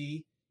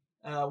MWC,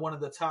 one of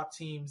the top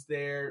teams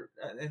there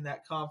in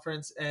that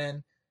conference.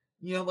 And,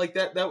 you know, like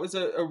that was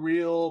a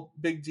real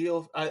big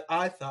deal.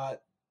 I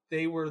thought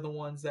they were the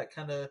ones that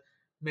kind of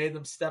made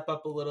them step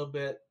up a little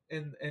bit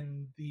in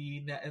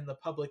the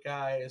public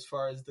eye as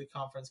far as the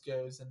conference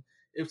goes,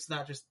 it's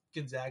not just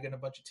Gonzaga and a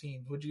bunch of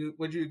teams. Would you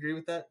agree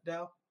with that,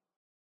 Dow?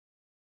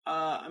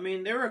 I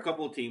mean, there were a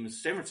couple of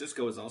teams. San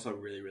Francisco was also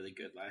really, really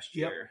good last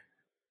Yep. year.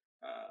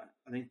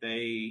 I think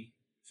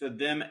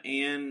them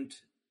and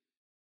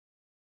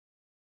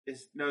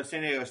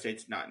San Diego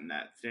State's not in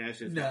that. San Diego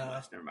State's not in the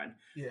West. Never mind.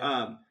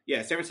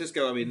 Yeah. San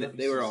Francisco. I mean,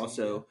 they were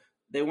also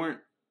they weren't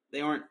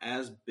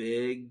as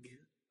big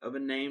of a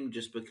name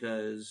just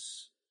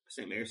because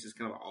St. Mary's is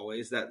kind of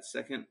always that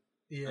second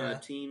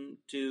team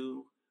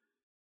to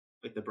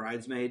like the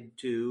bridesmaid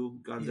to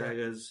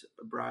Gonzaga's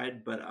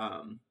bride, but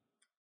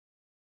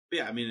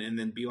yeah, I mean, and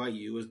then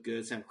BYU was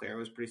good. St. Clair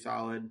was pretty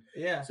solid.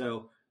 Yeah.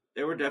 So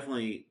there were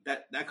definitely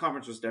that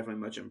conference was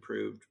definitely much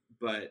improved,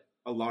 but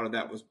a lot of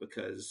that was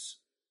because,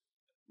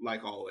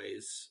 like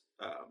always,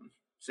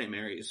 St.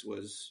 Mary's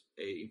was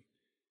a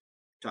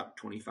top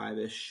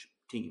 25-ish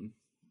team.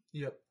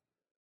 Yep.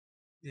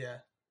 Yeah,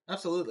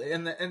 absolutely.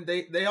 And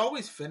they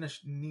always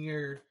finish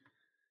near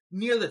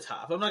the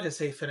top. I'm not gonna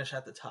say finish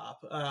at the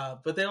top,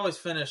 but they always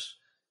finish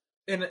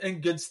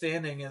in good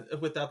standing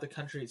without the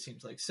country. It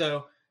seems like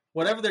so.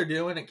 Whatever they're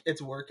doing,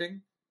 it's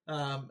working.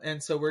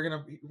 And so we're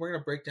gonna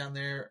break down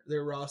their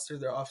roster,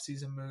 their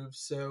offseason moves.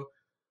 So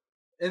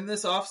in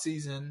this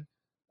offseason,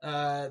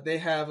 they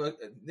have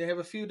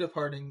a few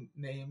departing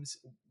names.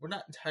 We're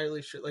not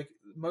entirely sure. Like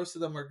most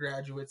of them are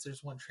graduates.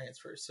 There's one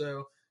transfer.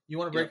 So you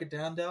want to break it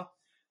down, Dal?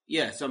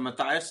 Yeah. So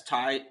Matthias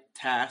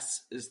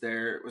Tass was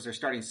their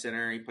starting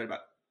center. He played about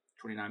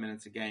 29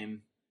 minutes a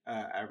game,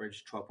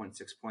 averaged 12.6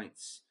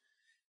 points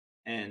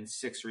and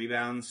 6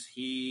 rebounds.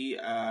 He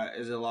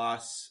is a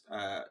loss.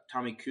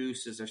 Tommy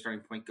Koos is their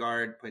starting point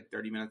guard, played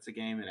 30 minutes a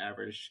game and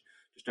averaged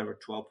just over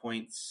 12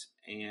 points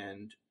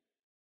and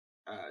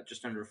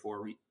just under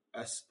 4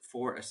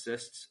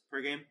 assists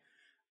per game.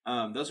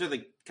 Those are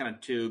the kind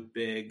of two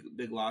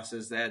big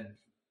losses. They had a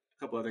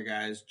couple other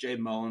guys. Jay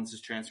Mullins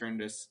is transferring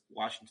to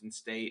Washington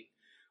State,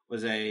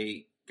 was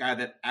a guy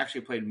that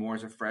actually played more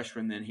as a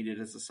freshman than he did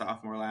as a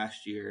sophomore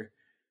last year,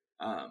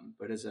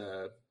 but is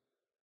a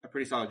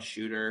pretty solid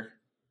shooter,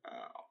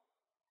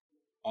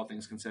 all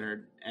things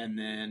considered. And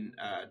then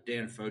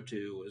Dan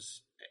Fotu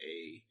was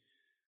a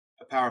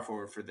power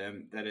forward for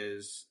them that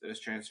is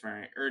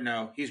transferring. Or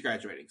no, he's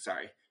graduating.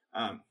 Sorry.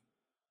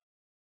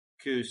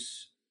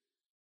 Koos,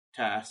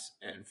 Tass,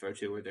 and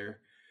Fotu were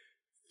their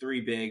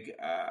three big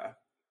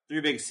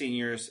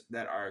seniors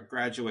that are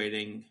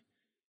graduating.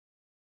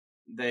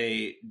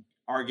 They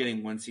are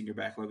getting one senior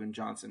back, Logan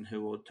Johnson,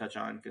 who we'll touch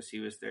on because he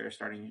was their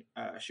starting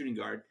shooting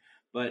guard.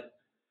 But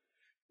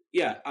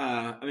yeah,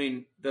 I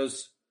mean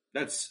that's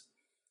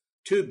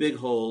two big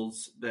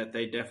holes that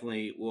they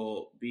definitely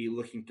will be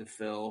looking to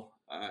fill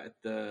at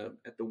the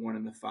 1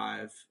 and the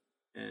 5,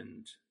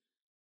 and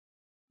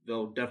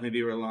they'll definitely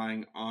be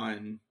relying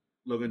on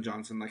Logan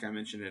Johnson, like I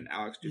mentioned, and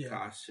Alex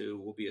Dukas, who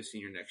will be a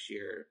senior next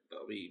year.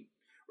 They'll be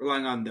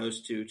relying on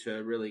those two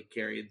to really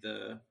carry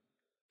the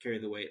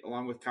weight,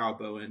 along with Kyle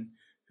Bowen,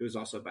 who's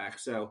also back.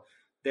 So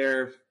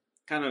their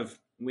kind of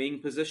wing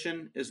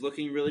position is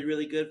looking really,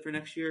 really good for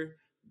next year,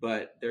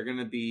 but they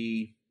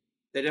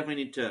definitely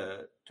need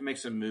to make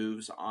some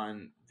moves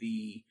on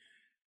the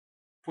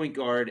point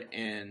guard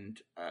and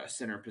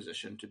center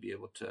position to be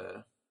able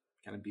to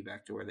kind of be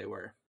back to where they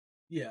were.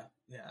 Yeah,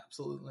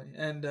 absolutely.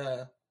 And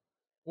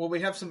well,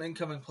 we have some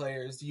incoming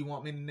players. Do you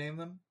want me to name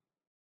them?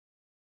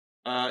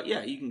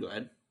 Yeah, you can go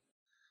ahead.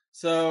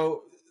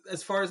 So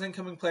as far as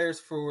incoming players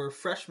for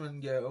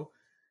freshmen go,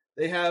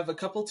 they have a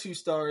couple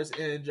 2-stars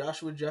in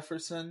Joshua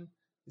Jefferson.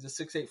 He's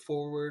a 6'8"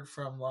 forward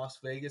from Las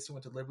Vegas and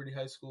went to Liberty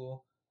High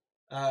School.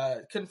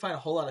 Couldn't find a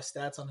whole lot of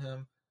stats on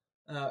him.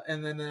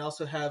 And then they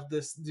also have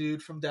this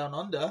dude from Down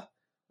Under,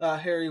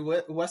 Harry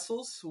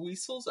Wessels.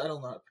 I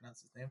don't know how to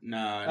pronounce his name.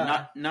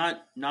 No,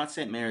 not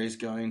St. Mary's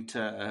going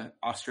to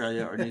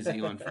Australia or New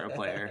Zealand for a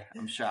player.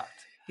 I'm shocked.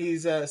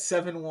 He's a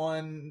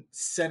 7'1"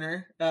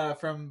 center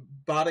from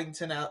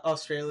Boddington,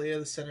 Australia,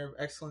 the Center of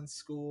Excellence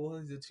School.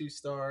 He's a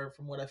 2-star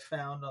from what I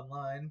found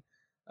online.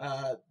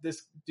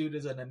 This dude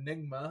is an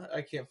enigma.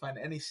 I can't find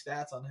any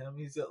stats on him.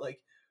 He's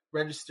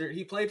registered.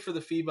 He played for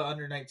the FIBA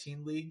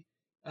Under-19 League.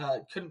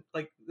 The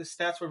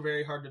stats were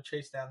very hard to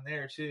chase down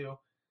there too.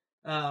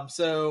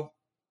 So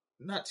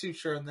not too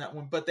sure on that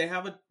one, but they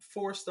have a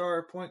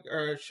 4-star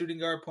shooting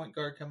guard, point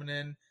guard coming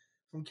in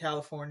from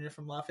California,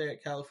 from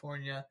Lafayette,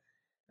 California.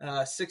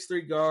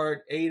 6'3" guard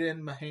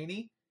Aiden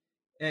Mahaney.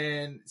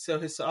 And so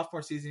his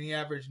sophomore season, he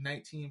averaged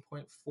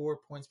 19.4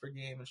 points per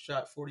game and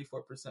shot 44%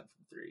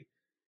 from 3,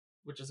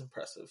 which is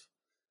impressive.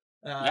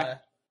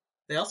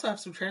 They also have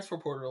some transfer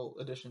portal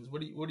additions. What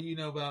do you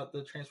know about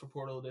the transfer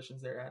portal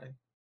additions they're adding?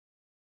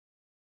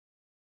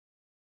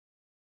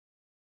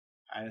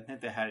 I don't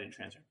think they had any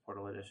transfer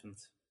portal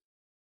additions.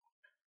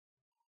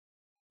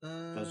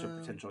 Those are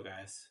potential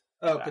guys.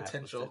 Oh,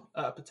 potential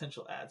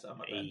ads. Oh,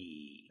 my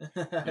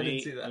bad. I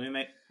didn't see that. Let me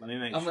make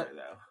sure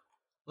though.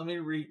 Let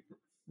me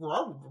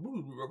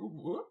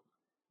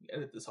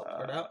edit this whole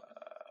part out.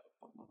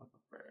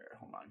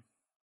 Hold on.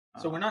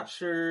 So we're not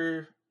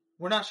sure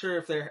we're not sure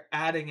if they're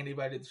adding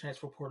anybody to the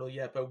transfer portal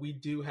yet, but we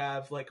do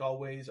have, like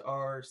always,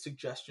 our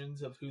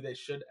suggestions of who they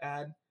should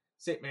add.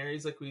 St.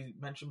 Mary's, like we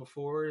mentioned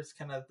before, is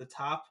kind of at the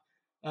top,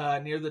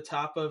 near the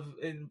top of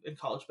in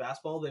college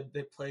basketball.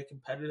 They play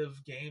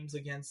competitive games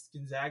against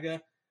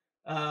Gonzaga.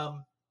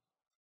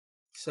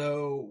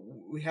 So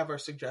we have our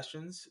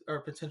suggestions, our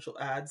potential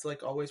ads,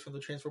 like always, from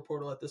the transfer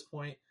portal at this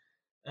point.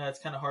 It's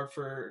kind of hard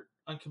for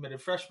uncommitted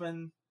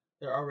freshmen.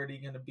 They're already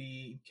going to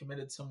be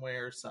committed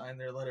somewhere, sign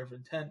their letter of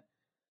intent.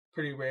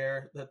 Pretty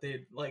rare that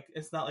they'd like.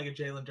 It's not like a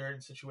Jalen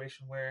Duren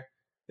situation where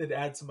they'd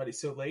add somebody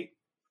so late.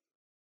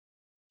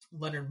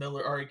 Leonard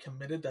Miller already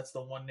committed. That's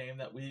the one name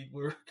that we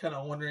were kind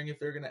of wondering if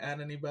they're going to add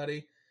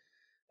anybody.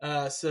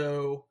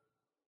 So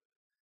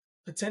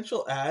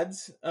potential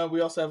ads.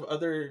 We also have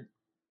other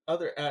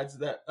ads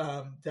that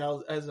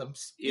Dal, as I'm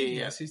speaking,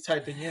 as he's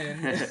typing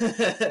in.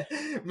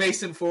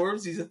 Mason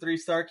Forbes. He's a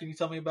 3-star. Can you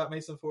tell me about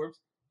Mason Forbes?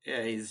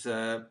 Yeah, he's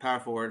a power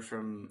forward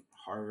from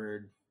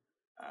Harvard.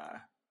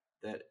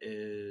 That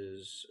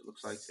is, it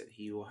looks like that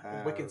he will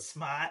have wicked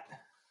smart.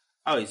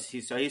 Oh,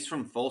 he's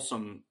from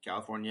Folsom,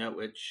 California,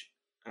 which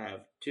I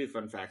have 2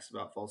 fun facts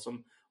about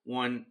Folsom.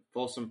 One,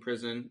 Folsom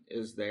Prison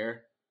is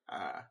there.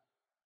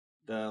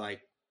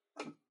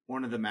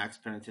 One of the max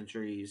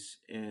penitentiaries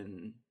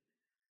in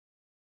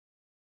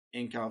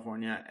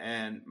California,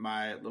 and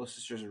my little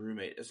sister's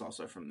roommate is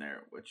also from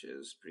there, which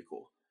is pretty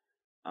cool.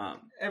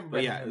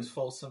 Everybody knows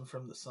Folsom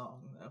from the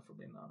song, if we're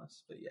being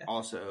honest. But yeah,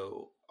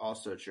 also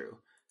true.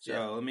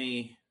 So let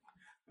me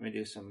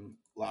do some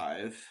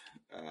live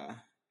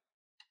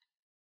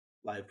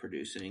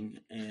producing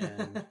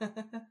and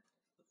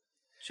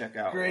check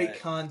out great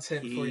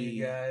content for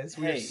you guys.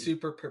 We're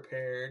super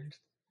prepared.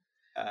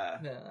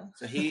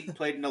 So he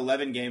played in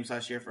 11 games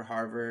last year for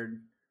Harvard.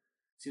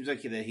 Seems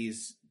like that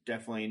he's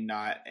definitely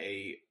not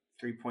a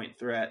 3-point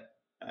threat.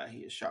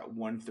 He has shot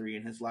 1 3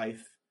 in his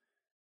life.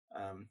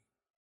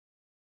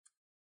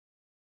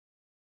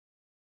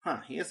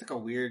 He has like a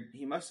weird.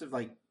 He must have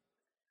like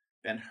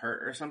been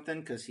hurt or something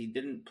because he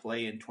didn't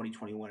play in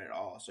 2021 at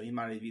all. So he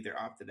might have either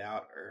opted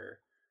out or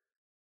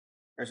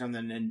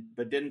something,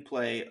 but didn't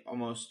play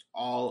almost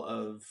all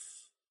of,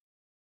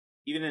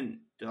 even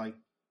in like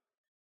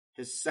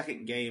his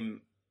second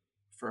game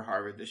for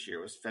Harvard this year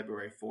was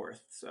February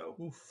 4th.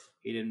 So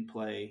he didn't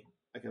play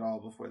like at all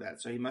before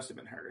that. So he must have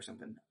been hurt or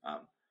something.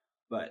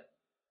 But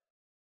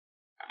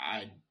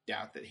I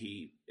doubt that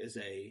he is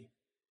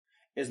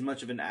as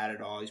much of an ad at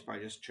all. He's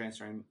probably just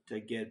transferring to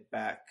get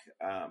back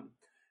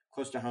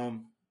close to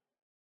home.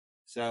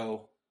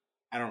 So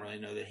I don't really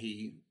know that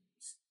he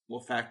will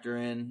factor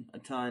in a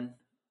ton.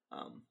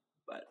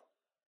 But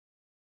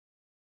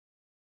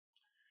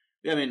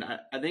yeah, I mean,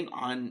 I think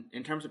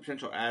in terms of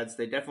potential ads,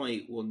 they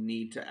definitely will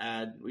need to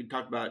add. We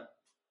talked about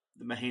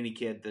the Mahaney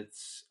kid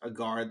that's a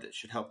guard that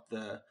should help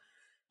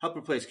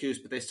replace Coos,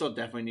 but they still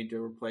definitely need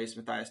to replace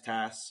Matthias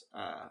Tass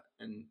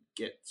and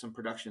get some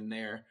production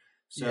there.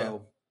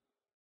 So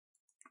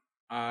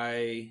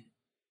I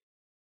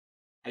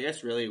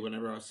guess really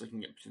whenever I was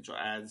looking at potential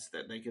ads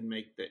that they could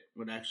make that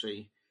would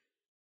actually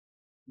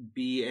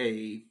be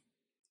a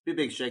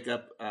big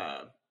shakeup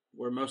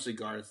were mostly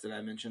guards that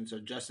I mentioned. So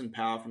Justin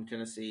Powell from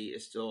Tennessee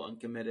is still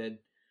uncommitted.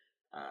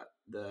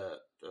 The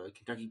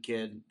Kentucky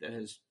kid that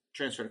has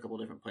transferred a couple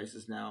different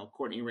places now.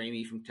 Courtney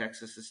Ramey from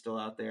Texas is still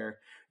out there.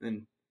 And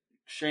then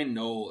Shane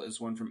Knoll is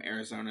one from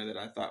Arizona that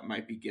I thought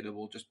might be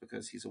gettable just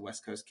because he's a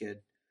West Coast kid.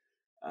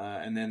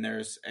 And then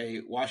there's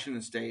a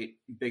Washington State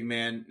big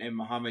man named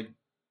Muhammad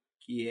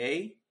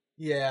Gueye.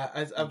 Yeah,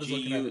 I was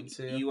looking at him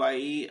too.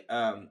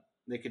 Gueye.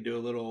 They could do a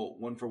little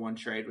 1-for-1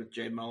 trade with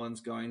Jay Mullins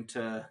going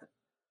to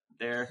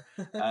there,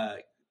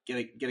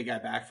 get a guy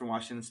back from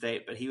Washington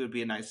State, but he would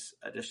be a nice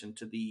addition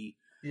to the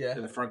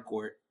front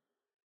court.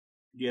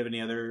 Do you have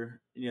any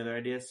other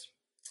ideas?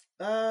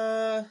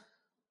 Not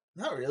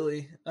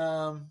really.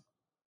 I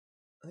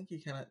think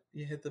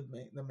you hit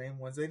the main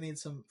ones. They need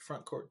some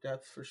front court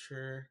depth for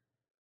sure.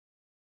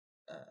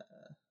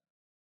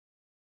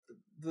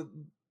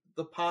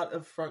 The pot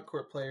of front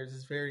court players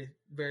is very,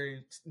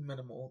 very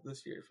minimal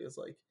this year. It feels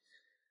like.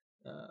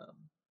 I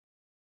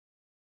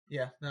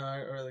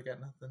really got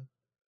nothing.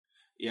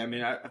 Yeah, I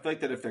mean, I feel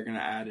like that if they're going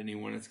to add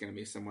anyone, it's going to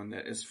be someone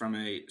that is from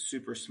a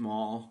super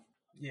small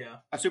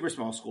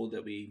school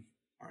that we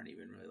aren't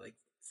even really like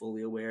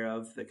fully aware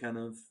of, that kind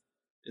of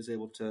is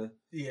able to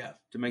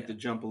make the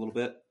jump a little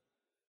bit.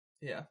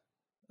 Yeah,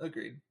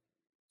 agreed.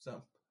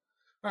 So,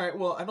 all right.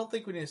 Well, I don't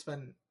think we need to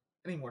spend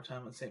any more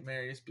time on St.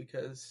 Mary's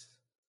because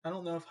I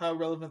don't know how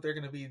relevant they're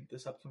going to be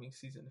this upcoming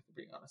season. If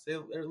we're being honest,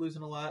 they're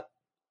losing a lot,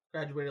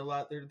 graduated a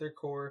lot. Their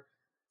core.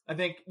 I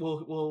think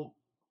we'll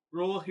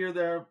hear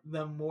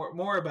them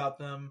more about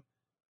them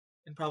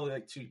in probably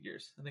like 2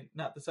 years. I think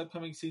not this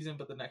upcoming season,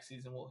 but the next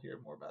season we'll hear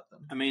more about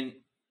them. I mean,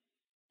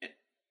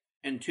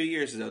 in 2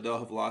 years though, they'll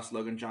have lost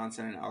Logan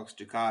Johnson and Alex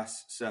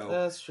Ducasse, so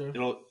that's true.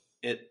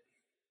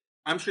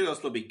 I'm sure they'll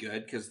still be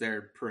good because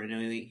they're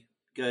perennially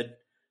good,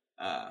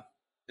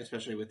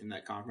 especially within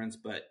that conference.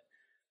 But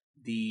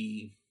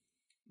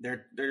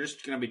they're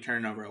just going to be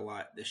turning over a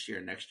lot this year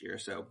and next year.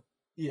 So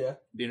Yeah.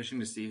 Be interesting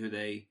to see who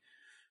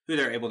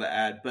they're able to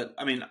add. But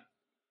I mean,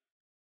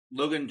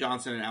 Logan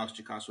Johnson and Alex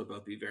Jacosta will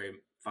both be very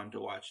fun to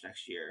watch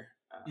next year.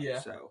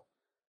 So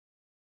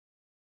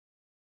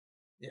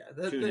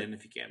tune in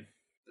if you can.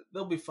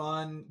 They'll be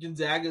fun.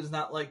 Gonzaga's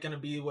not like going to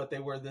be what they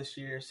were this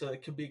year, so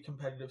it could be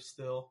competitive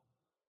still.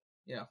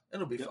 Yeah,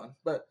 it'll be fun.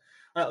 But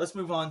all right, let's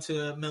move on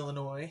to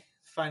Illinois,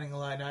 Fighting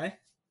Illini.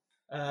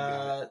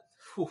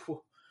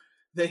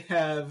 They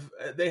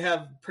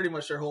have pretty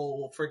much their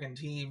whole freaking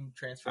team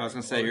transferring. I was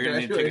going to say you're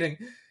going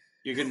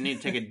to need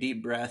to take a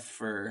deep breath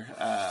for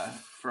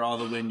all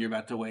the wind you're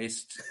about to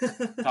waste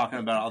talking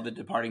about all the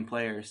departing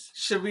players.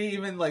 Should we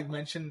even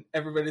mention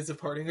everybody's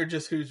departing or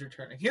just who's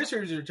returning? Here's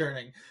who's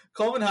returning: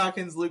 Coleman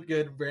Hawkins, Luke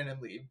Good, Brandon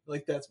Lee.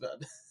 That's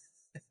bad.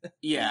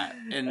 Yeah,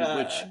 and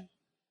which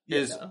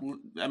is,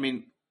 I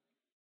mean,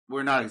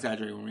 we're not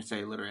exaggerating when we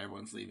say literally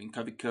everyone's leaving.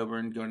 Covey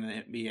Coburn going to the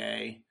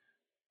NBA.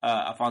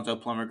 Alfonso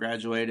Plummer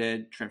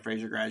graduated. Trent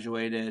Frazier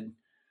graduated.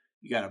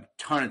 You got a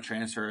ton of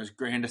transfers.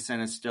 Grandison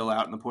is still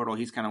out in the portal.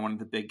 He's kind of one of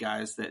the big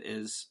guys that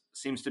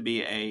seems to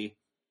be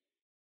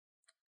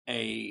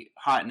a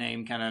hot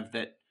name, kind of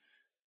that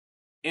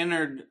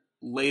entered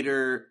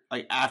later,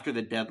 after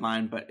the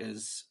deadline, but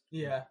is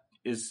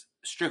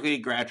strictly a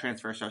grad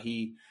transfer. So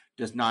he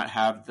does not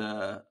have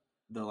the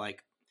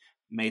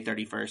May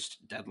 31st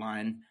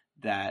deadline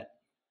that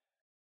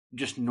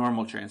just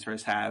normal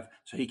transfers have.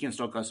 So he can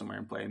still go somewhere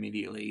and play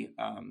immediately.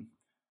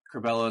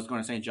 Curbelo is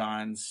going to St.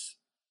 John's.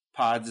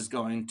 Pods is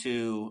going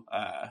to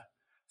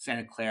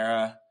Santa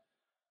Clara.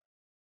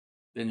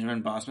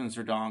 Benjamin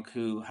Bosman-Verdonk,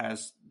 who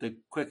has the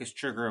quickest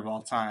trigger of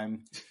all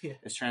time,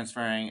 is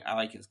transferring. I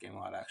like his game a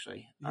lot,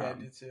 actually. Yeah, I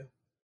do too.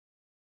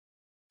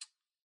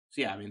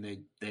 So yeah, I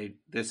mean,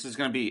 this is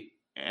going to be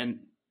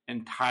an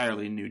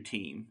entirely new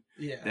team.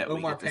 Yeah, that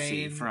Omar we get to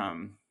see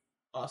from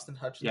Austin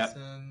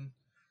Hutchinson.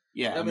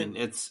 Yep. Yeah, I mean,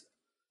 it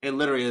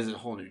literally is a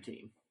whole new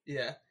team.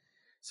 Yeah.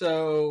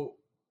 So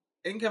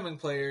incoming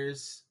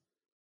players,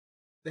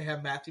 they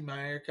have Matthew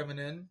Meyer coming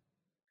in.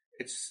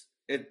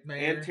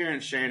 And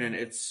Terrence Shannon,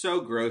 it's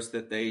so gross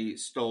that they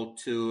stole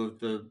two of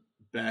the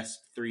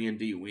best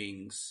 3-and-D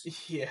wings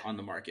on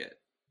the market.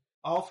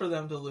 All for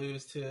them to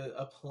lose to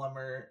a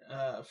plumber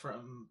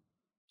from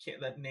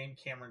that name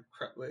Cameron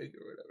Crutwig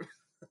or whatever.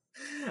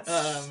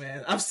 Oh,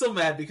 man. I'm still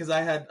mad because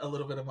I had a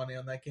little bit of money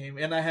on that game,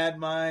 and I had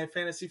my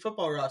fantasy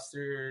football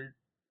roster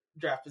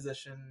draft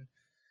position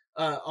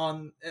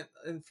on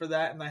and for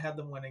that, and I had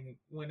them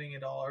winning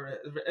it all.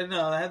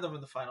 No, I had them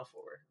in the Final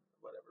Four,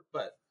 whatever.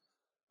 But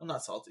I'm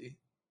not salty.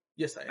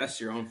 Yes, I am. That's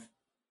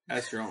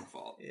your own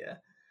fault.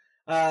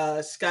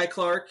 Yeah. Sky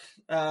Clark,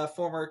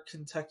 former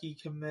Kentucky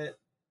commit,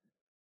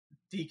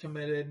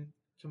 decommitted,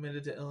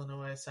 committed to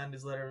Illinois, signed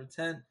his letter of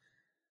intent.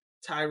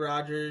 Ty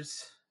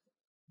Rogers,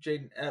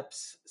 Jaden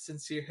Epps,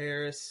 Sincere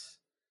Harris.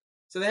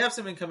 So they have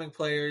some incoming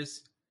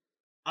players.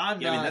 I'm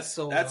not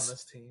sold on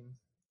this team.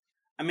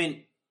 I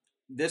mean,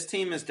 this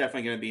team is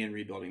definitely going to be in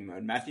rebuilding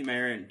mode. Matthew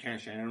Mayer and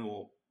Terrence Shannon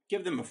will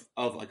give them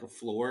a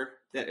floor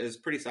that is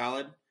pretty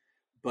solid,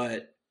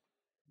 but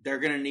they're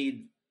going to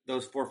need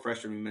those four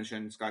freshmen we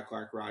mentioned, Scott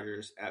Clark,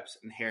 Rogers, Epps,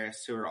 and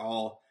Harris, who are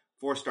all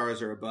 4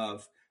 stars or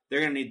above. They're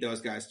going to need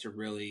those guys to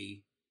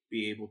really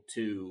be able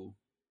to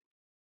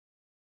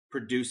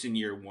produce in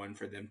year one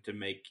for them to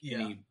make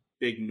any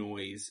big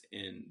noise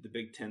in the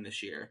Big Ten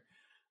this year.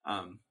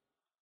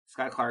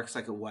 Scott Clark's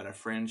a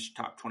fringe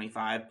top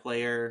 25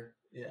 player.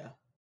 Yeah.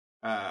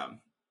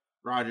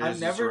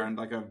 Rogers is around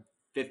a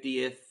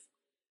 50th.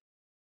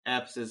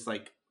 Epps is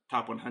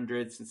top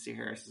 100. Sincere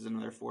Harris is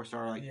another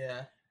 4-star.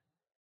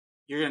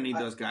 You're going to need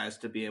those guys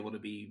to be able to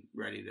be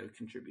ready to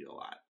contribute a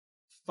lot.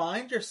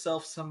 Find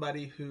yourself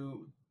somebody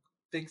who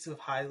thinks of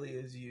highly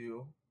as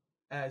you,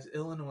 as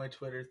Illinois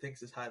Twitter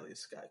thinks as highly as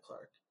Sky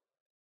Clark.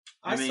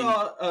 I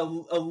saw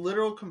a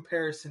literal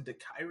comparison to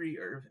Kyrie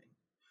Irving.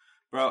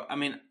 Bro, I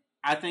mean,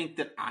 I think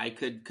that I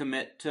could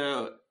commit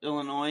to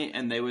Illinois,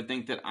 and they would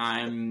think that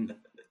I'm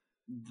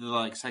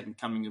the second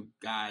coming of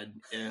God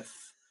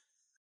if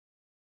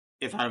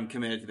I'm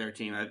committed to their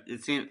team.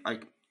 It seems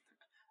like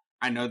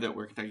I know that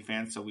we're Kentucky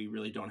fans, so we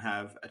really don't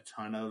have a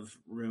ton of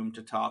room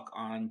to talk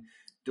on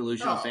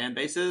delusional fan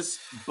bases,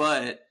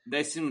 but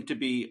they seem to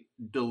be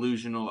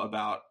delusional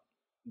about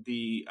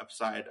the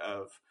upside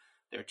of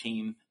their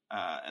team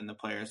and the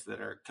players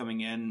that are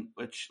coming in,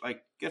 which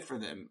good for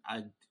them.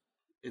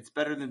 It's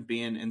better than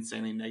being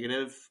insanely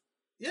negative.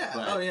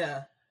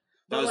 Yeah.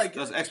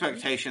 Those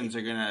expectations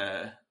are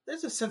gonna.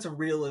 There's a sense of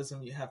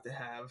realism you have to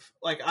have.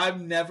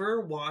 I've never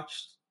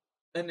watched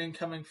an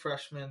incoming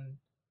freshman,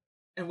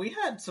 and we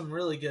had some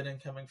really good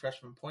incoming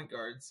freshman point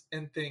guards,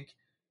 and think,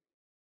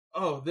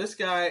 oh, this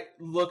guy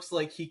looks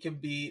like he can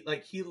be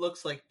he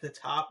looks like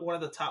one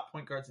of the top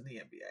point guards in the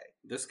NBA.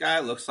 This guy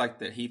looks like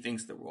that he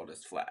thinks the world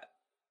is flat.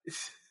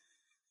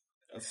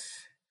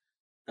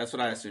 That's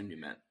what I assumed you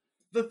meant.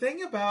 The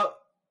thing about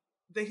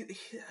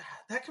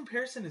that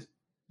comparison is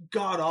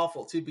god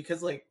awful too,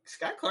 because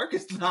Sky Clark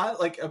is not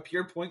a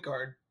pure point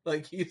guard.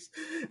 He's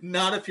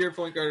not a pure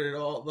point guard at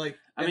all.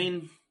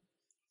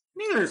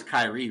 Neither is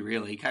Kyrie,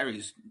 really.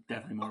 Kyrie's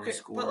definitely more of a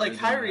scorer. But like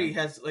Kyrie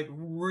has like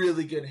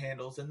really good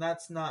handles, and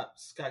that's not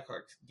Sky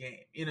Clark's game.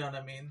 You know what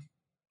I mean?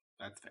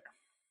 That's fair.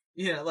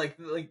 Like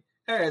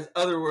Kyrie has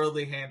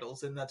otherworldly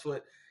handles, and that's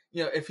what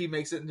if he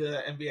makes it into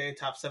NBA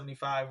top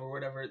 75 or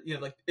whatever,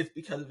 like it's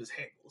because of his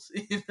handles.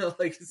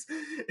 Like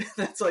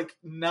that's like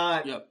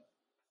not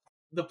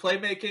the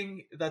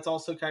playmaking. That's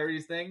also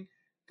Kyrie's thing.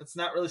 That's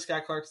not really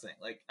Sky Clark's thing.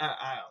 Like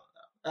I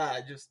don't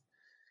know. Just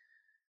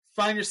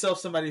find yourself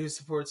somebody who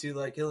supports you,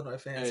 like Illinois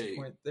fans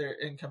support their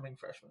incoming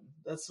freshmen.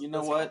 That's what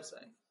I'm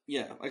saying.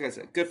 Yeah, like I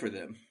said, good for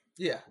them.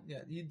 Yeah.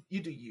 You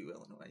do you,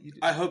 Illinois. You do.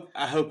 I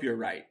hope you're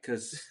right,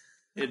 because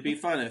it'd be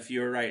fun if you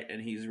were right and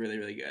he's really,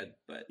 really good.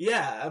 But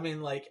yeah, I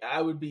mean, like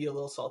I would be a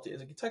little salty as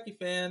a Kentucky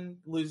fan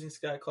losing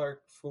Sky Clark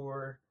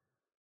for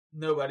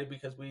nobody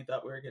because we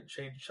thought we were getting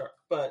Shane Sharp,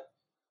 but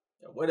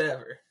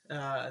whatever.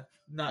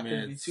 Not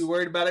going to be too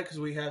worried about it because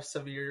we have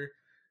Xavier,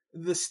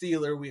 the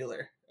Steeler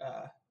Wheeler,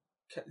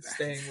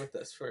 staying with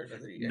us for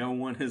another year. No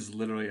one has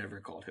literally ever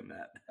called him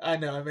that. I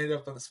know, I made it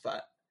up on the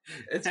spot.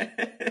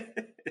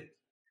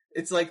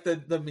 It's like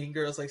the Mean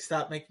Girls, like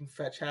stop making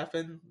fetch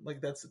happen.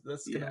 Like that's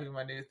gonna be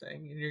my new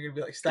thing, and you're gonna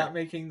be like stop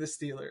making the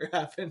Steeler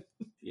happen.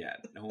 Yeah,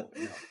 no,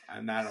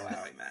 I'm not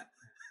allowing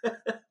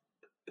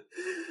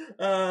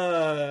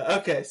that.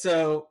 Okay,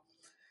 so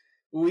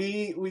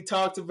we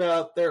talked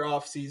about their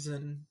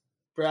offseason.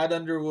 Brad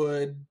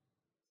Underwood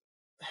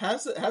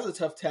has a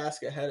tough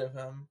task ahead of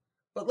him.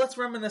 But let's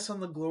reminisce on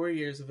the glory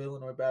years of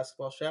Illinois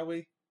basketball, shall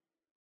we?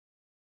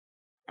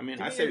 I mean,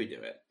 I say we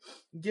do it.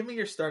 Give me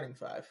your starting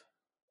five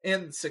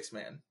and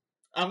 6-man.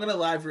 I'm going to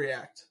live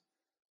react.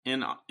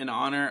 In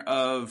honor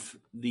of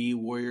the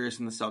Warriors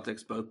and the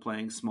Celtics both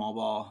playing small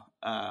ball,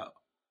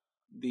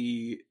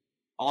 the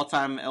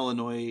all-time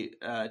Illinois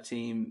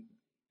team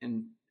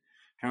in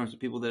terms of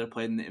people that have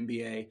played in the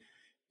NBA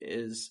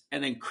is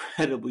an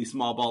incredibly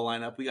small ball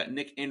lineup. We got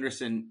Nick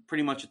Anderson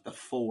pretty much at the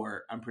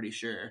 4, I'm pretty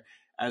sure,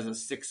 as a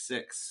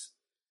 6'6"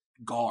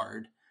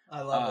 guard.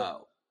 I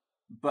love it.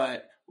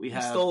 But he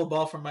stole a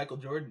ball from Michael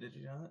Jordan, did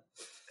you not?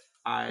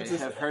 I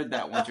have heard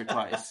that once or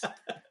twice.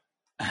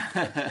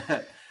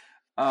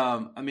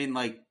 I mean,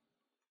 like,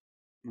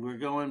 we're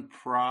going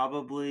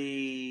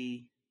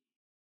probably...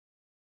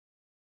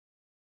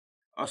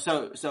 Oh,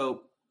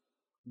 so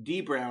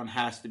D. Brown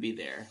has to be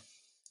there.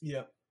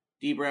 Yep.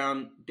 D.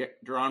 Brown,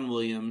 Deron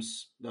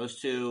Williams, those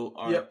two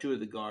are two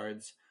of the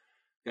guards.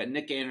 Got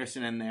Nick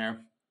Anderson in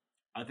there.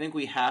 I think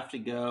we have to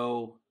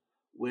go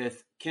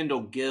with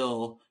Kendall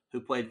Gill, who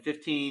played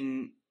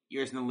 15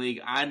 years in the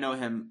league. I know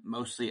him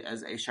mostly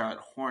as a Charlotte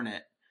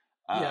Hornet,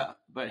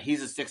 but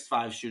he's a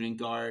 6'5" shooting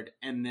guard.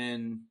 And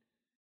then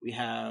we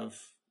have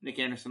Nick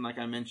Anderson, like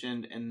I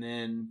mentioned, and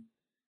then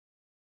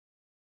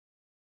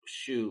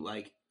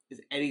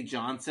is Eddie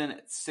Johnson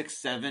at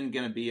 6'7"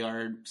 going to be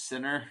our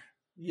center?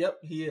 Yep,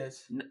 he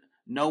is.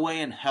 No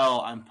way in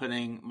hell I'm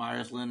putting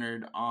Myers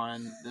Leonard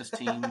on this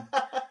team.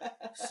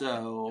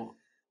 So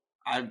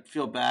I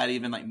feel bad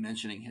even like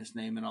mentioning his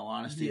name, in all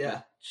honesty. Yeah.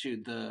 But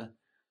shoot, the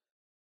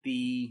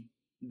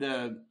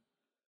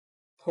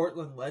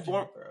Portland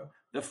legend, bro.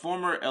 The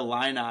former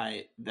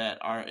Illini that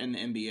are in the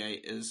NBA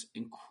is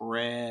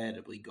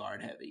incredibly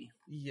guard heavy.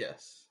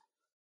 Yes.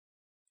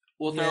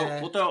 We'll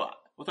throw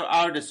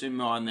Audrey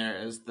Sumo on there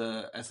as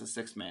a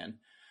 6-man,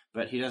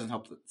 but he doesn't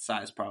help the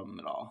size problem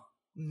at all.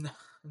 No.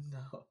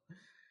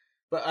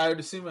 But I would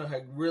assume I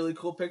had really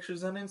cool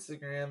pictures on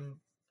Instagram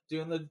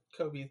doing the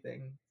Kobe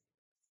thing.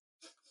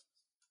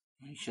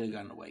 He should have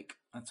gotten a Wake.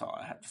 That's all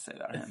I have to say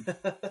about him.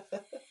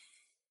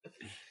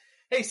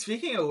 Hey,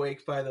 speaking of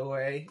Wake, by the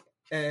way,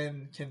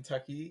 and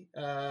Kentucky,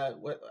 I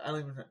don't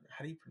even know,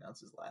 how do you pronounce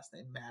his last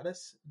name?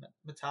 Matas?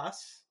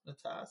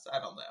 I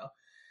don't know.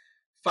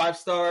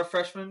 5-star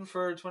freshman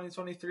for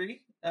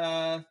 2023,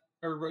 or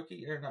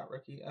rookie, or not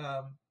rookie,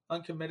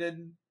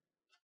 uncommitted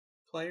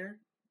player.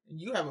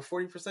 You have a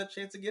 40%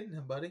 chance of getting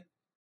him, buddy.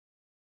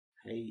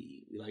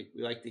 Hey,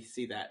 we like to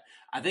see that.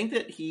 I think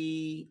that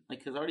he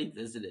has already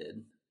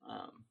visited.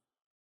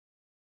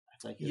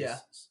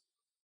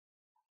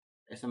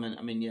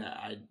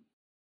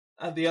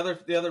 The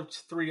other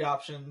 3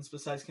 options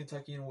besides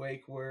Kentucky and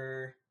Wake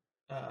were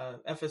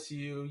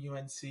FSU,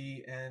 UNC,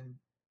 and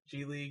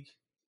G League.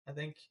 I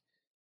think.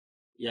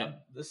 Yeah.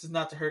 This is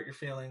not to hurt your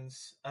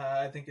feelings.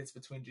 I think it's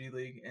between G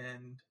League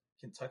and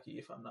Kentucky,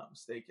 if I'm not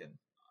mistaken.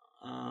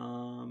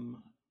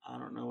 I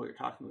don't know what you're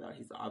talking about.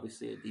 He's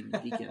obviously a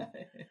Demon Deacon.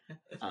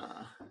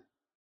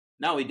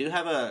 No, we do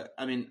have it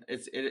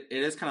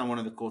is kind of one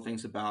of the cool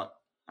things about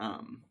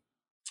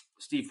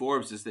Steve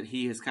Forbes is that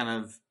he has kind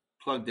of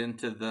plugged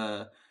into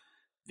the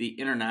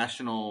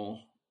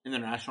international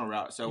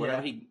route. So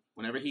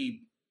whenever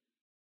he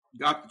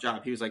got the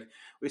job, he was like,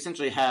 we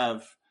essentially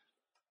have,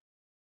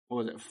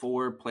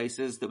 4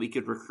 places that we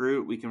could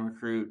recruit. We can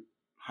recruit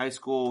high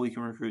school, we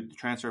can recruit the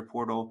transfer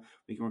portal,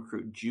 we can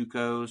recruit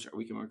JUCOs, or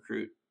we can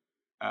recruit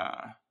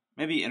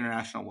maybe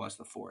international was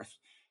the 4th.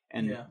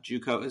 And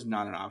JUCO is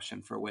not an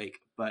option for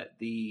Wake, but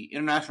the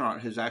international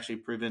route has actually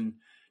proven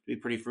to be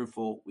pretty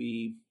fruitful.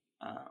 We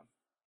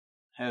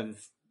have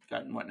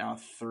gotten,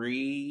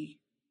 3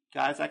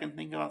 guys I can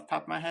think of off the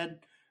top of my head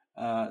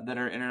that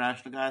are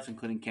international guys,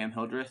 including Cam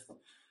Hildreth,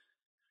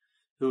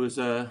 who was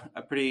a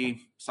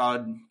pretty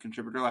solid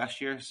contributor last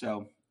year.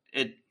 So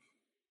it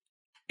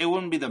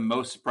wouldn't be the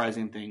most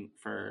surprising thing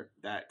for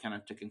that kind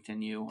of to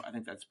continue. I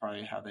think that's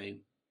probably how they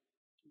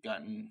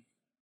gotten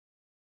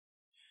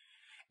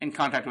in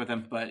contact with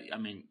him. But I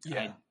mean,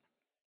 yeah,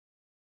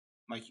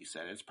 like you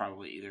said, it's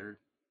probably either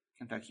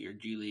Kentucky or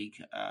G League.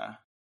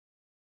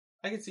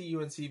 I could see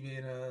UNC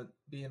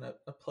being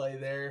a play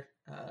there,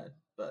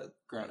 but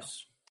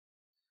Gross.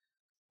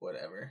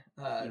 Whatever.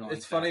 like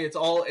It's funny. that. It's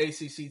all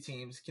ACC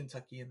teams,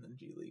 Kentucky and then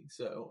G League.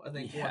 So I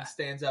think Yeah. one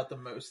stands out the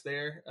most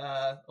there.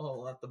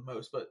 Well, not the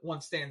most, but one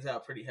stands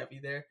out pretty heavy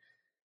there.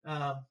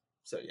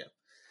 So yeah.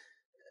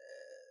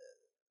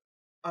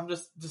 I'm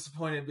just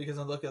disappointed because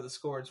I look at the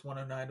score. It's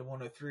 109 to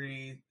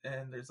 103,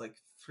 and there's like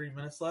 3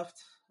 minutes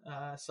left.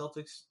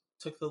 Celtics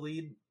took the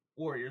lead.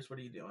 Warriors, what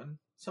are you doing?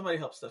 Somebody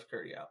help Steph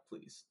Curry out,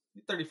 please.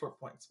 34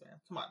 points, man.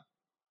 Come on.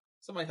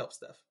 Somebody help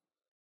Steph.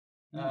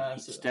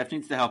 Steph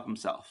needs to help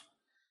himself.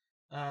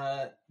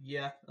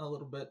 Yeah, a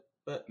little bit,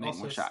 but Make also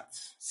more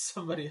shots.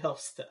 Somebody help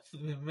Steph.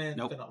 Man's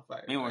Nope. been on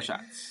fire. Make more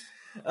shots.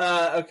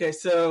 Okay,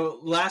 so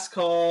last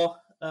call.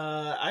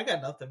 I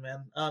got nothing,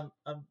 man.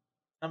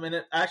 I'm in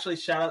it. Actually,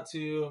 shout out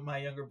to my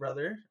younger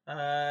brother.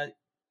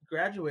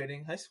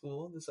 Graduating high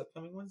school this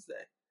upcoming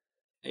Wednesday.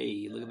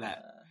 Hey, look at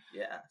that.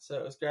 Yeah,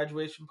 so his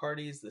graduation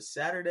party is this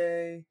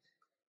Saturday.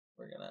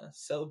 We're gonna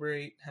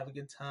celebrate, have a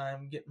good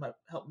time,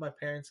 help my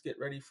parents get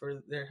ready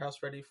for their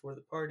house ready for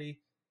the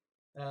party.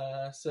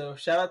 So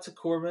shout out to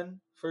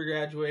Corbin for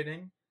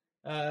graduating.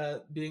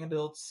 Being an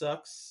adult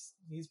sucks.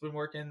 He's been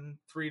working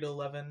 3 to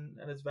 11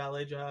 at his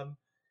valet job,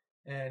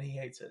 and he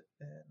hates it.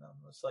 And I'm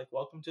just like,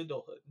 welcome to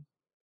adulthood.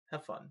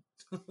 Have fun.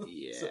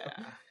 Yeah.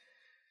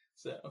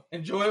 So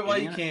enjoy it while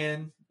you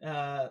can.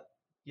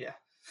 Yeah.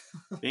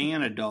 Being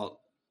an adult,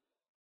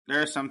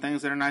 there are some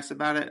things that are nice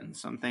about it, and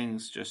some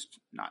things just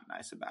not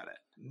nice about it.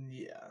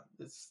 Yeah,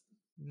 it's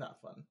not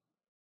fun.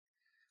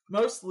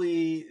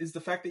 Mostly is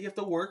the fact that you have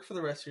to work for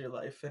the rest of your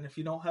life, and if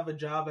you don't have a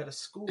job at a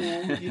school,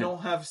 you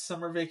don't have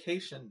summer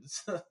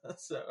vacations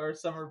or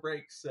summer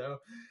breaks. So,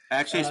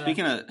 actually,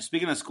 speaking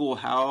of school,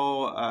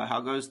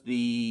 how goes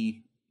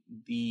the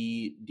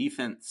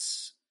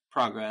defense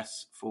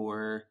progress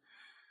for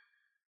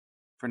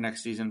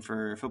next season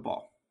for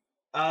football?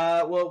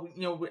 Well,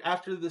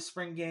 after the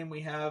spring game,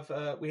 we had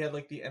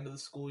like the end of the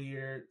school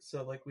year,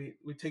 so like we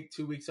take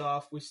 2 weeks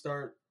off. We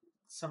start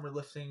summer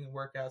lifting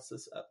workouts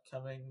this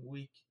upcoming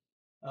week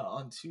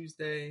on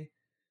Tuesday.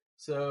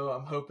 So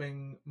I'm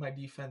hoping my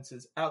defense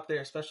is out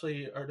there,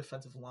 especially our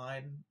defensive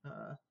line.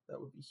 That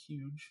would be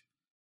huge.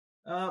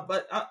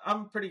 But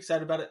I'm pretty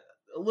excited about it.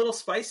 A little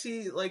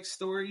spicy like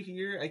story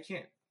here. I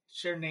can't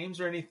share names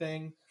or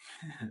anything.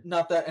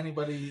 Not that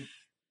anybody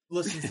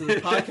listens to the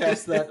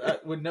podcast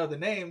that would know the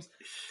names.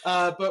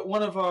 But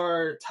one of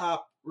our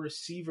top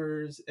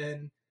receivers,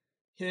 and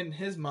in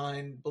his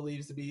mind,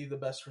 believes to be the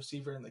best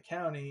receiver in the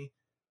county.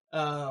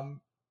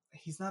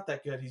 He's not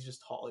that good. He's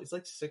just tall. He's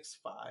like 6'5",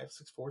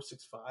 6'4",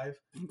 6'5".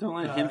 Don't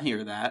let him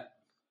hear that.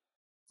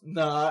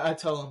 No, I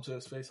tell him to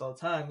his face all the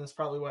time. That's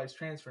probably why he's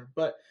transferring.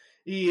 But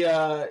he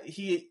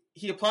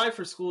applied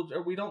for school.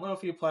 Or we don't know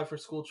if he applied for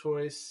school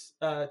choice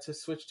to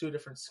switch to a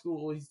different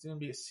school. He's going to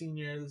be a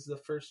senior. This is the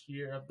first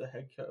year of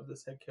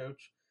this head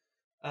coach,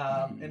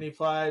 and he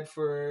applied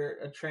for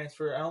a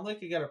transfer. I don't think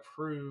he got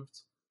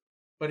approved,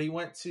 but he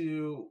went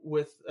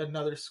with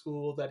another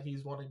school that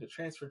he's wanting to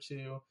transfer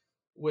to,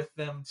 with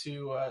them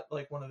to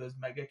like one of those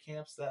mega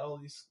camps that all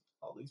these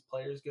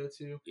players go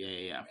to.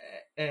 Yeah.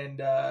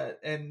 And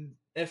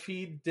if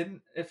he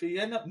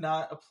ended up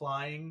not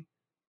applying,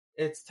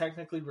 it's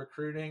technically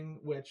recruiting,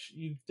 which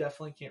you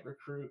definitely can't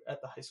recruit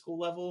at the high school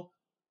level.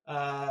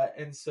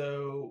 And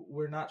so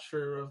we're not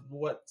sure of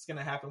what's going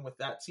to happen with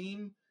that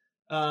team.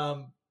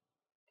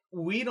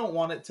 We don't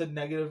want it to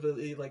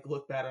negatively like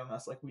look bad on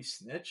us, like we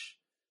snitch,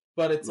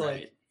 but it's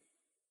right. Like,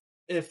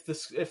 if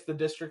the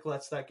district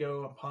lets that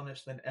go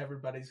unpunished, then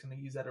everybody's going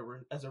to use that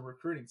as a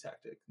recruiting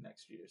tactic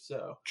next year.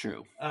 So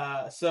true.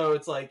 So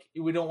it's like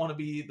we don't want to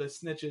be the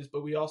snitches,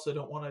 but we also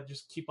don't want to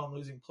just keep on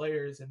losing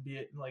players and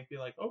be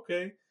like,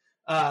 okay,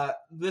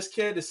 this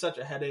kid is such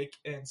a headache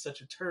and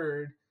such a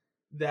turd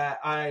that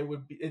I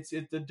would be. It's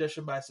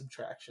addition by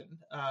subtraction.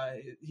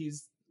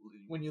 He's,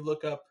 when you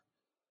look up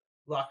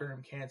locker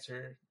room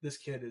cancer, this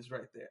kid is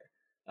right there.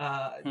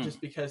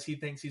 Just because he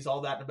thinks he's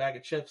all that in a bag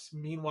of chips.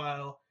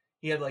 Meanwhile,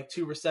 he had like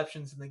 2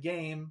 receptions in the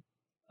game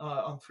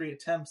on 3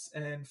 attempts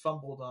and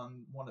fumbled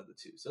on 1 of the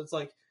 2. So it's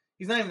like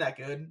he's not even that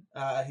good.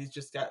 He's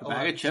just got a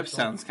bag of chips.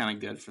 Sounds kind of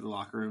good for the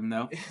locker room,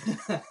 though.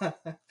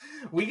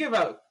 We give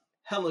out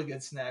hella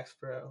good snacks,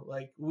 bro.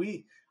 Like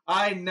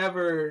I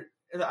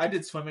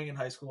did swimming in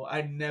high school.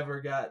 I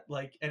never got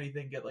like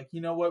anything good. Like,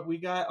 you know what we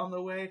got on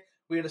the way?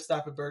 We had to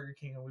stop at Burger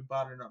King and we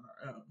bought it on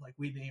our own. Like,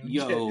 we didn't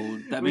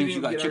even that means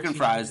you got chicken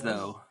fries,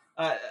 though.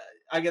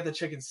 I got the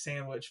chicken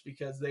sandwich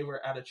because they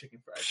were out of chicken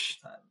fries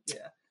at the time.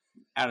 Yeah.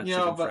 Out of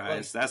chicken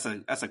fries.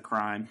 Like, that's a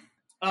crime.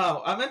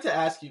 Oh, I meant to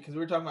ask you because we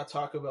were talking about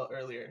Taco Bell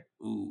earlier.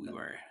 Ooh, we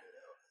were.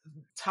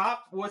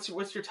 What's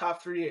your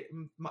top three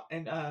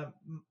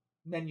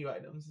menu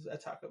items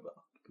at Taco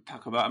Bell?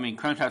 Taco Bell. I mean,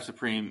 Crunchwrap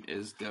Supreme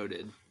is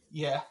goated.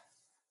 Yeah.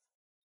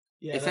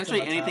 Yeah.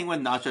 Essentially, anything with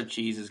nacho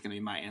cheese is going to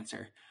be my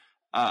answer.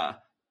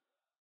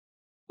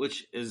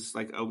 Which is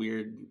like a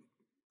weird,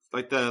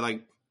 like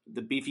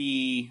the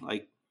beefy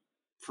like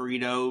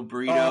burrito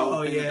thing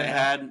that they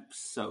had.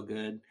 So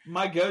good.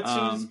 My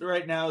go-tos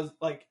right now is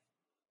like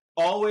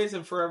always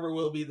and forever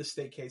will be the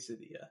steak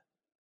quesadilla.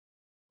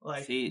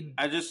 Like, see,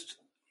 I don't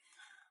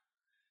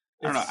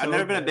know. I've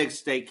never been a big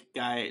steak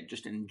guy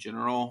just in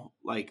general.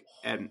 Like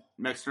at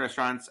Mexican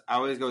restaurants, I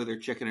always go either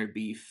chicken or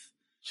beef.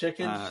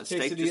 Chicken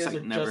quesadillas just, like,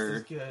 are just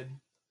as good.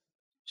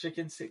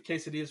 Chicken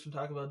quesadillas from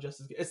Taco Bell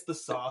just as good. It's the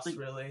sauce, like,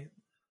 really.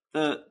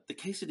 The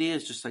quesadilla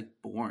is just like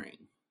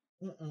boring.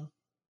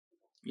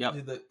 Yep.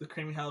 Dude, the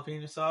creamy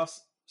jalapeno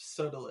sauce,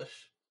 so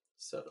delish.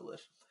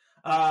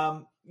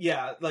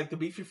 Yeah, like the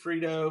beefy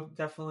Frito,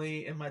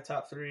 definitely in my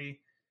top three.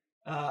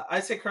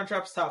 I'd say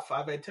Crunchwrap's top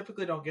 5. I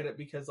typically don't get it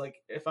because, like,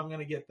 if I'm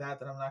gonna get that,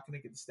 then I'm not gonna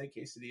get the steak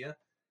quesadilla.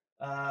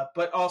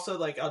 But also,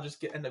 like, I'll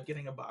just end up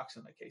getting a box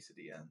and a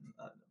quesadilla and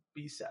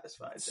be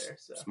satisfied there.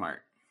 So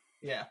smart.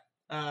 Yeah.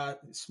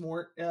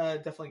 Smart.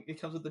 Definitely,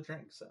 it comes with the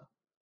drink, so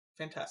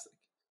fantastic.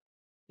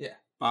 Yeah.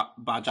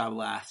 Baja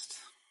Blast.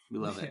 We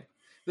love it.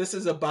 This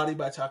is a body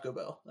by Taco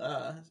Bell.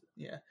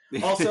 Yeah.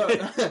 Also,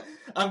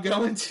 I'm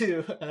going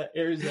to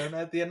Arizona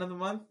at the end of the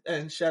month,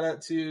 and shout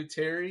out to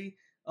Terry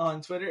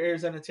on Twitter,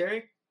 Arizona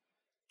Terry.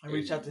 I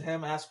reached out to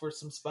him, asked for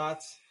some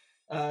spots.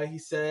 He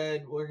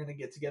said we're gonna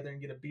get together and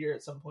get a beer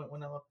at some point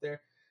when I'm up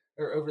there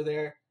or over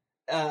there.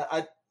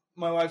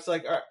 My wife's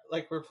like, all right,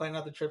 like, we're planning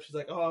out the trip. She's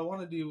like, oh, I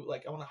want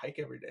to hike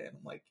every day, and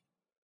I'm like,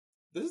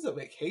 this is a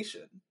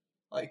vacation.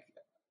 Like,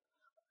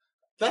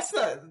 I'm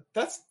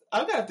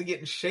gonna have to get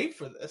in shape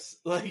for this.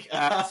 Like,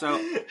 so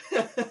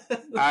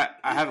I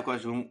have a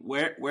question.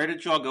 Where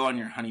did y'all go on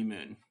your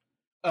honeymoon?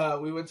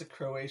 We went to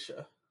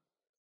Croatia.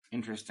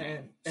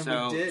 Interesting.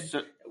 And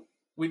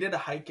we did a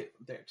hike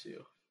there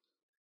too.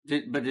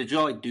 Did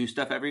y'all like do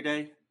stuff every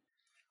day?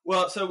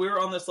 Well, so we were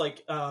on this like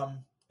it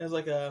was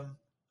like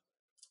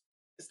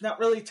it's not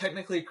really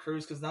technically a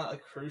cruise because not a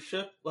cruise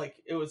ship. Like,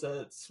 it was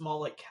a small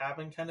like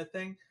cabin kind of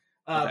thing.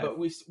 Okay. But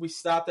we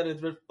stopped at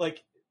a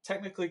like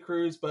technically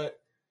cruise, but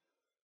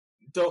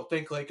don't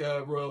think like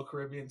a Royal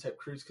Caribbean type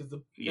cruise because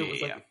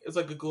it was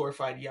like a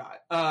glorified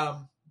yacht.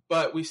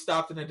 But we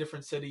stopped in a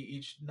different city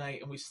each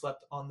night and we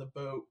slept on the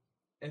boat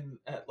and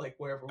at like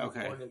wherever we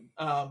boarded.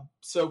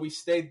 So we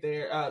stayed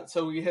there.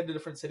 So we had a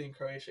different city in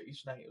Croatia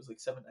each night. It was like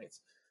 7 nights.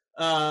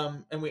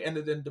 And we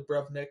ended in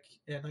Dubrovnik,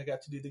 and I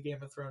got to do the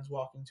Game of Thrones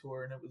walking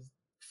tour, and it was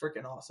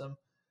freaking awesome.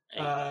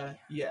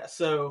 Yeah,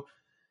 so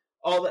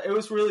it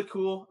was really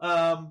cool.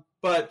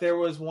 But there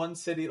was one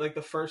city, like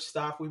the first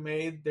stop we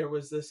made, there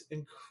was this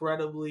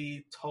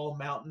incredibly tall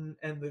mountain,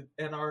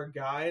 and our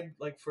guide,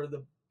 like for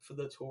the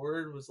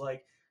tour, was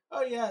like,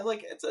 oh yeah,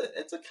 like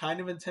it's a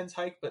kind of intense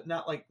hike, but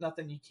not like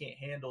nothing you can't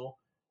handle.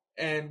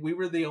 And we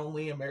were the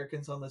only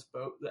Americans on this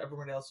boat.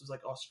 Everyone else was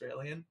like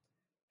Australian,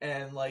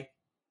 and like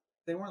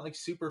they weren't like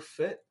super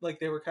fit. Like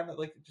they were kind of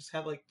like just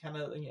had like kind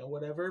of,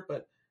 whatever,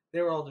 but they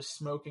were all just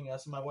smoking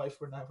us. And my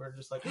wife and I were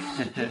just like,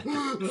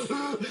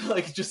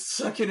 like just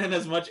sucking in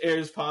as much air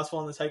as possible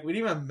on this hike. We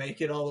didn't even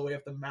make it all the way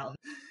up the mountain.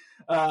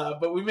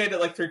 But we made it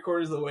like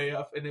 3/4 of the way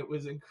up, and it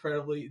was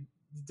incredibly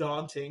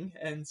daunting.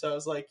 And so I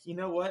was like, you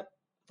know what?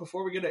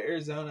 Before we go to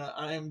Arizona,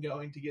 I am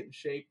going to get in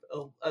shape,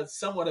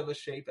 somewhat of a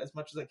shape, as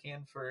much as I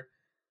can for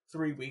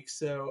 3 weeks.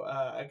 So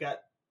I got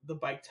the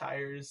bike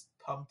tires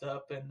pumped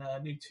up and a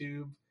new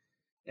tube,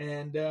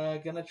 and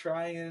gonna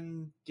try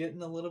and get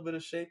in a little bit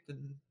of shape,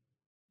 and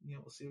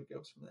we'll see what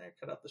goes from there.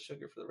 Cut out the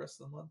sugar for the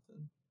rest of the month.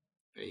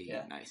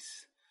 And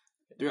nice.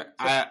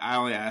 I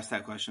only asked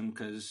that question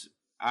because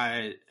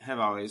I have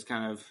always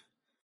kind of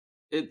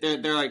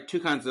there are like two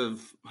kinds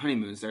of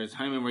honeymoons. There's a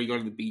honeymoon where you go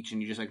to the beach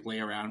and you just like lay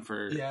around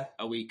for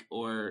a week,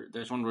 or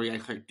there's one where you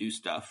actually do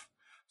stuff.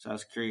 So I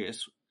was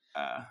curious.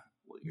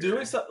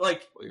 Doing stuff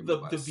like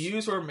the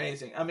views were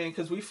amazing. I mean,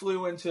 because we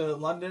flew into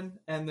London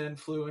and then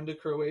flew into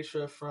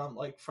Croatia from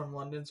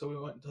London. So we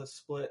went to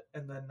Split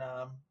and then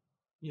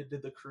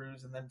did the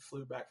cruise and then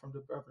flew back from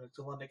Dubrovnik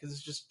to London because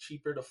it's just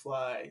cheaper to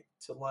fly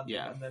to London.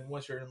 Yeah. And then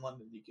once you're in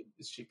London,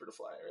 it's cheaper to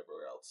fly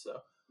everywhere else.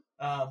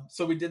 So,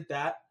 so we did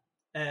that,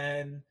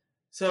 and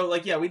so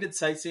we did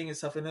sightseeing and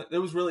stuff, and it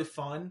was really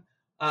fun.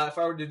 If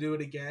I were to do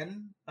it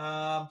again,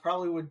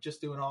 probably would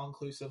just do an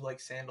all-inclusive like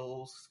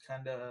sandals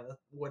kind of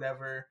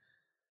whatever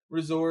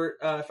resort.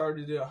 If I were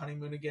to do a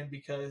honeymoon again,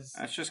 because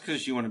that's just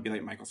because you want to be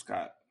like Michael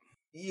Scott.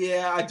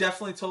 Yeah, I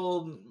definitely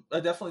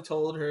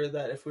told her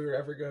that if we were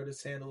ever go to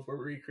Sandals, we're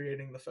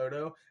recreating the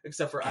photo,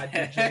 except for I'd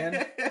be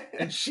Jan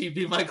and she'd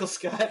be Michael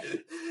Scott.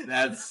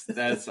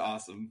 That's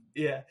awesome.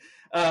 Yeah.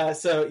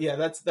 So yeah,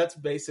 that's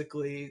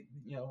basically,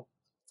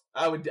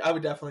 I would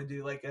definitely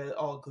do like an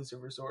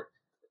all-inclusive resort.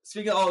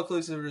 Speaking of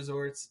all-inclusive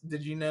resorts,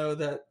 did you know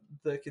that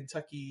the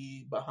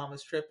Kentucky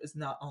Bahamas trip is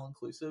not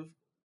all-inclusive?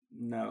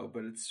 No,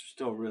 but it's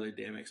still really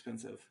damn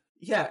expensive.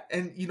 Yeah,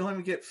 and you don't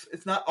even get.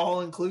 It's not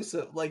all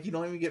inclusive. Like you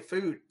don't even get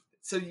food.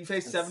 So you pay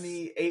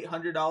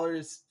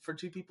 $7,800 for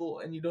 2 people,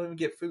 and you don't even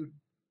get food.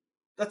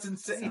 That's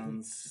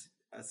insane.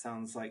 That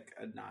sounds like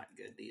a not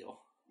good deal.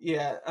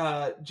 Yeah,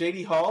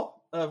 JD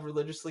Hall of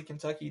Religiously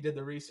Kentucky did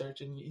the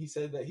research, and he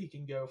said that he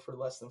can go for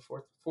less than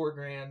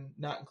 $4,000,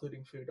 not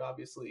including food,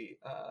 obviously.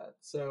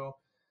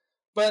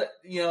 But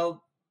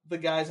the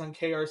guys on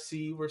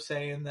KRC were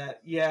saying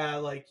that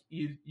like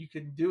you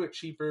can do it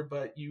cheaper,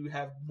 but you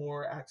have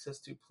more access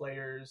to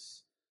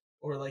players,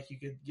 or like you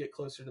could get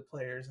closer to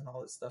players and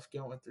all that stuff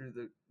going through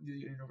the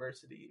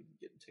university and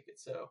getting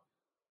tickets. So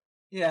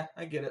yeah,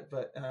 I get it,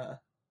 but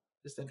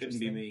just interesting.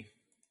 Couldn't be me.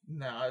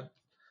 No,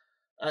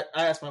 I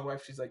asked my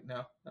wife. She's like,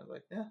 no. I was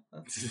like, yeah,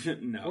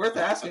 no, worth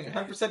asking.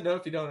 100% no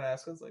if you don't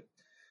ask. I was like,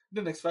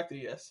 didn't expect a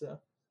yes. So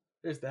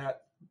there's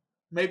that.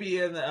 Maybe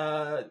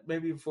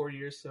in 4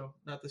 years. So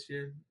not this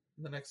year.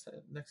 The next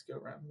go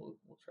round, we'll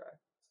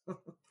try.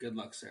 Good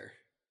luck, sir.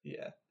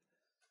 Yeah.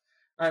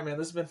 All right, man.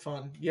 This has been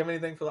fun. You have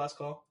anything for last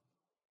call?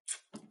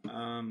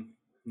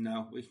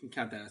 No, we can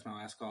count that as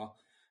my last call.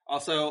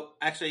 Also,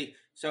 actually,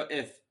 so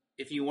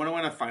if you want to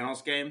win a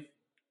finals game,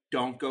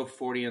 don't go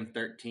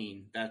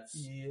 40-13.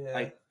 That's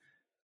like,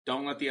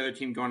 don't let the other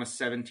team go on a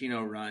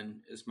 17-0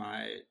 run. Is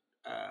my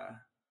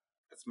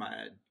that's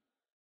my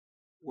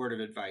word of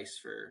advice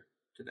for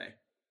today.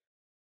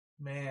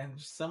 Man,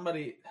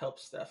 somebody help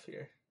Steph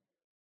here.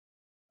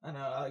 I know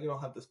I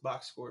don't have this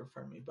box score in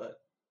front of me, but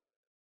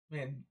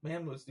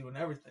man was doing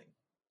everything.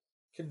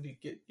 Couldn't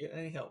get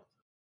any help.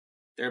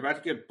 They're about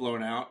to get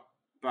blown out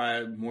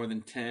by more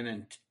than 10,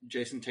 and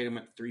Jason Tatum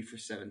went 3 for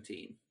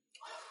 17.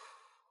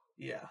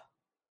 Yeah.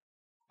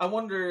 I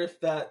wonder if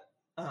that.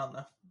 I don't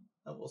know.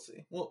 We'll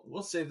see.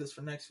 We'll save this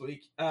for next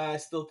week. I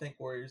still think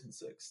Warriors in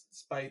 6,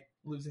 despite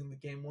losing the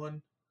game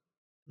 1.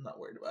 I'm not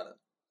worried about it.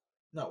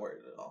 Not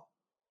worried at all.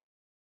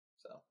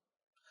 So, all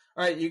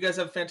right, you guys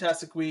have a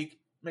fantastic week.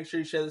 Make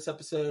sure you share this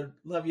episode.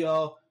 Love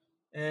y'all,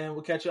 and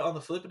we'll catch you on the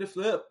flippity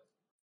flip.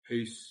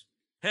 Peace.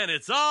 And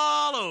it's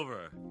all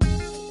over.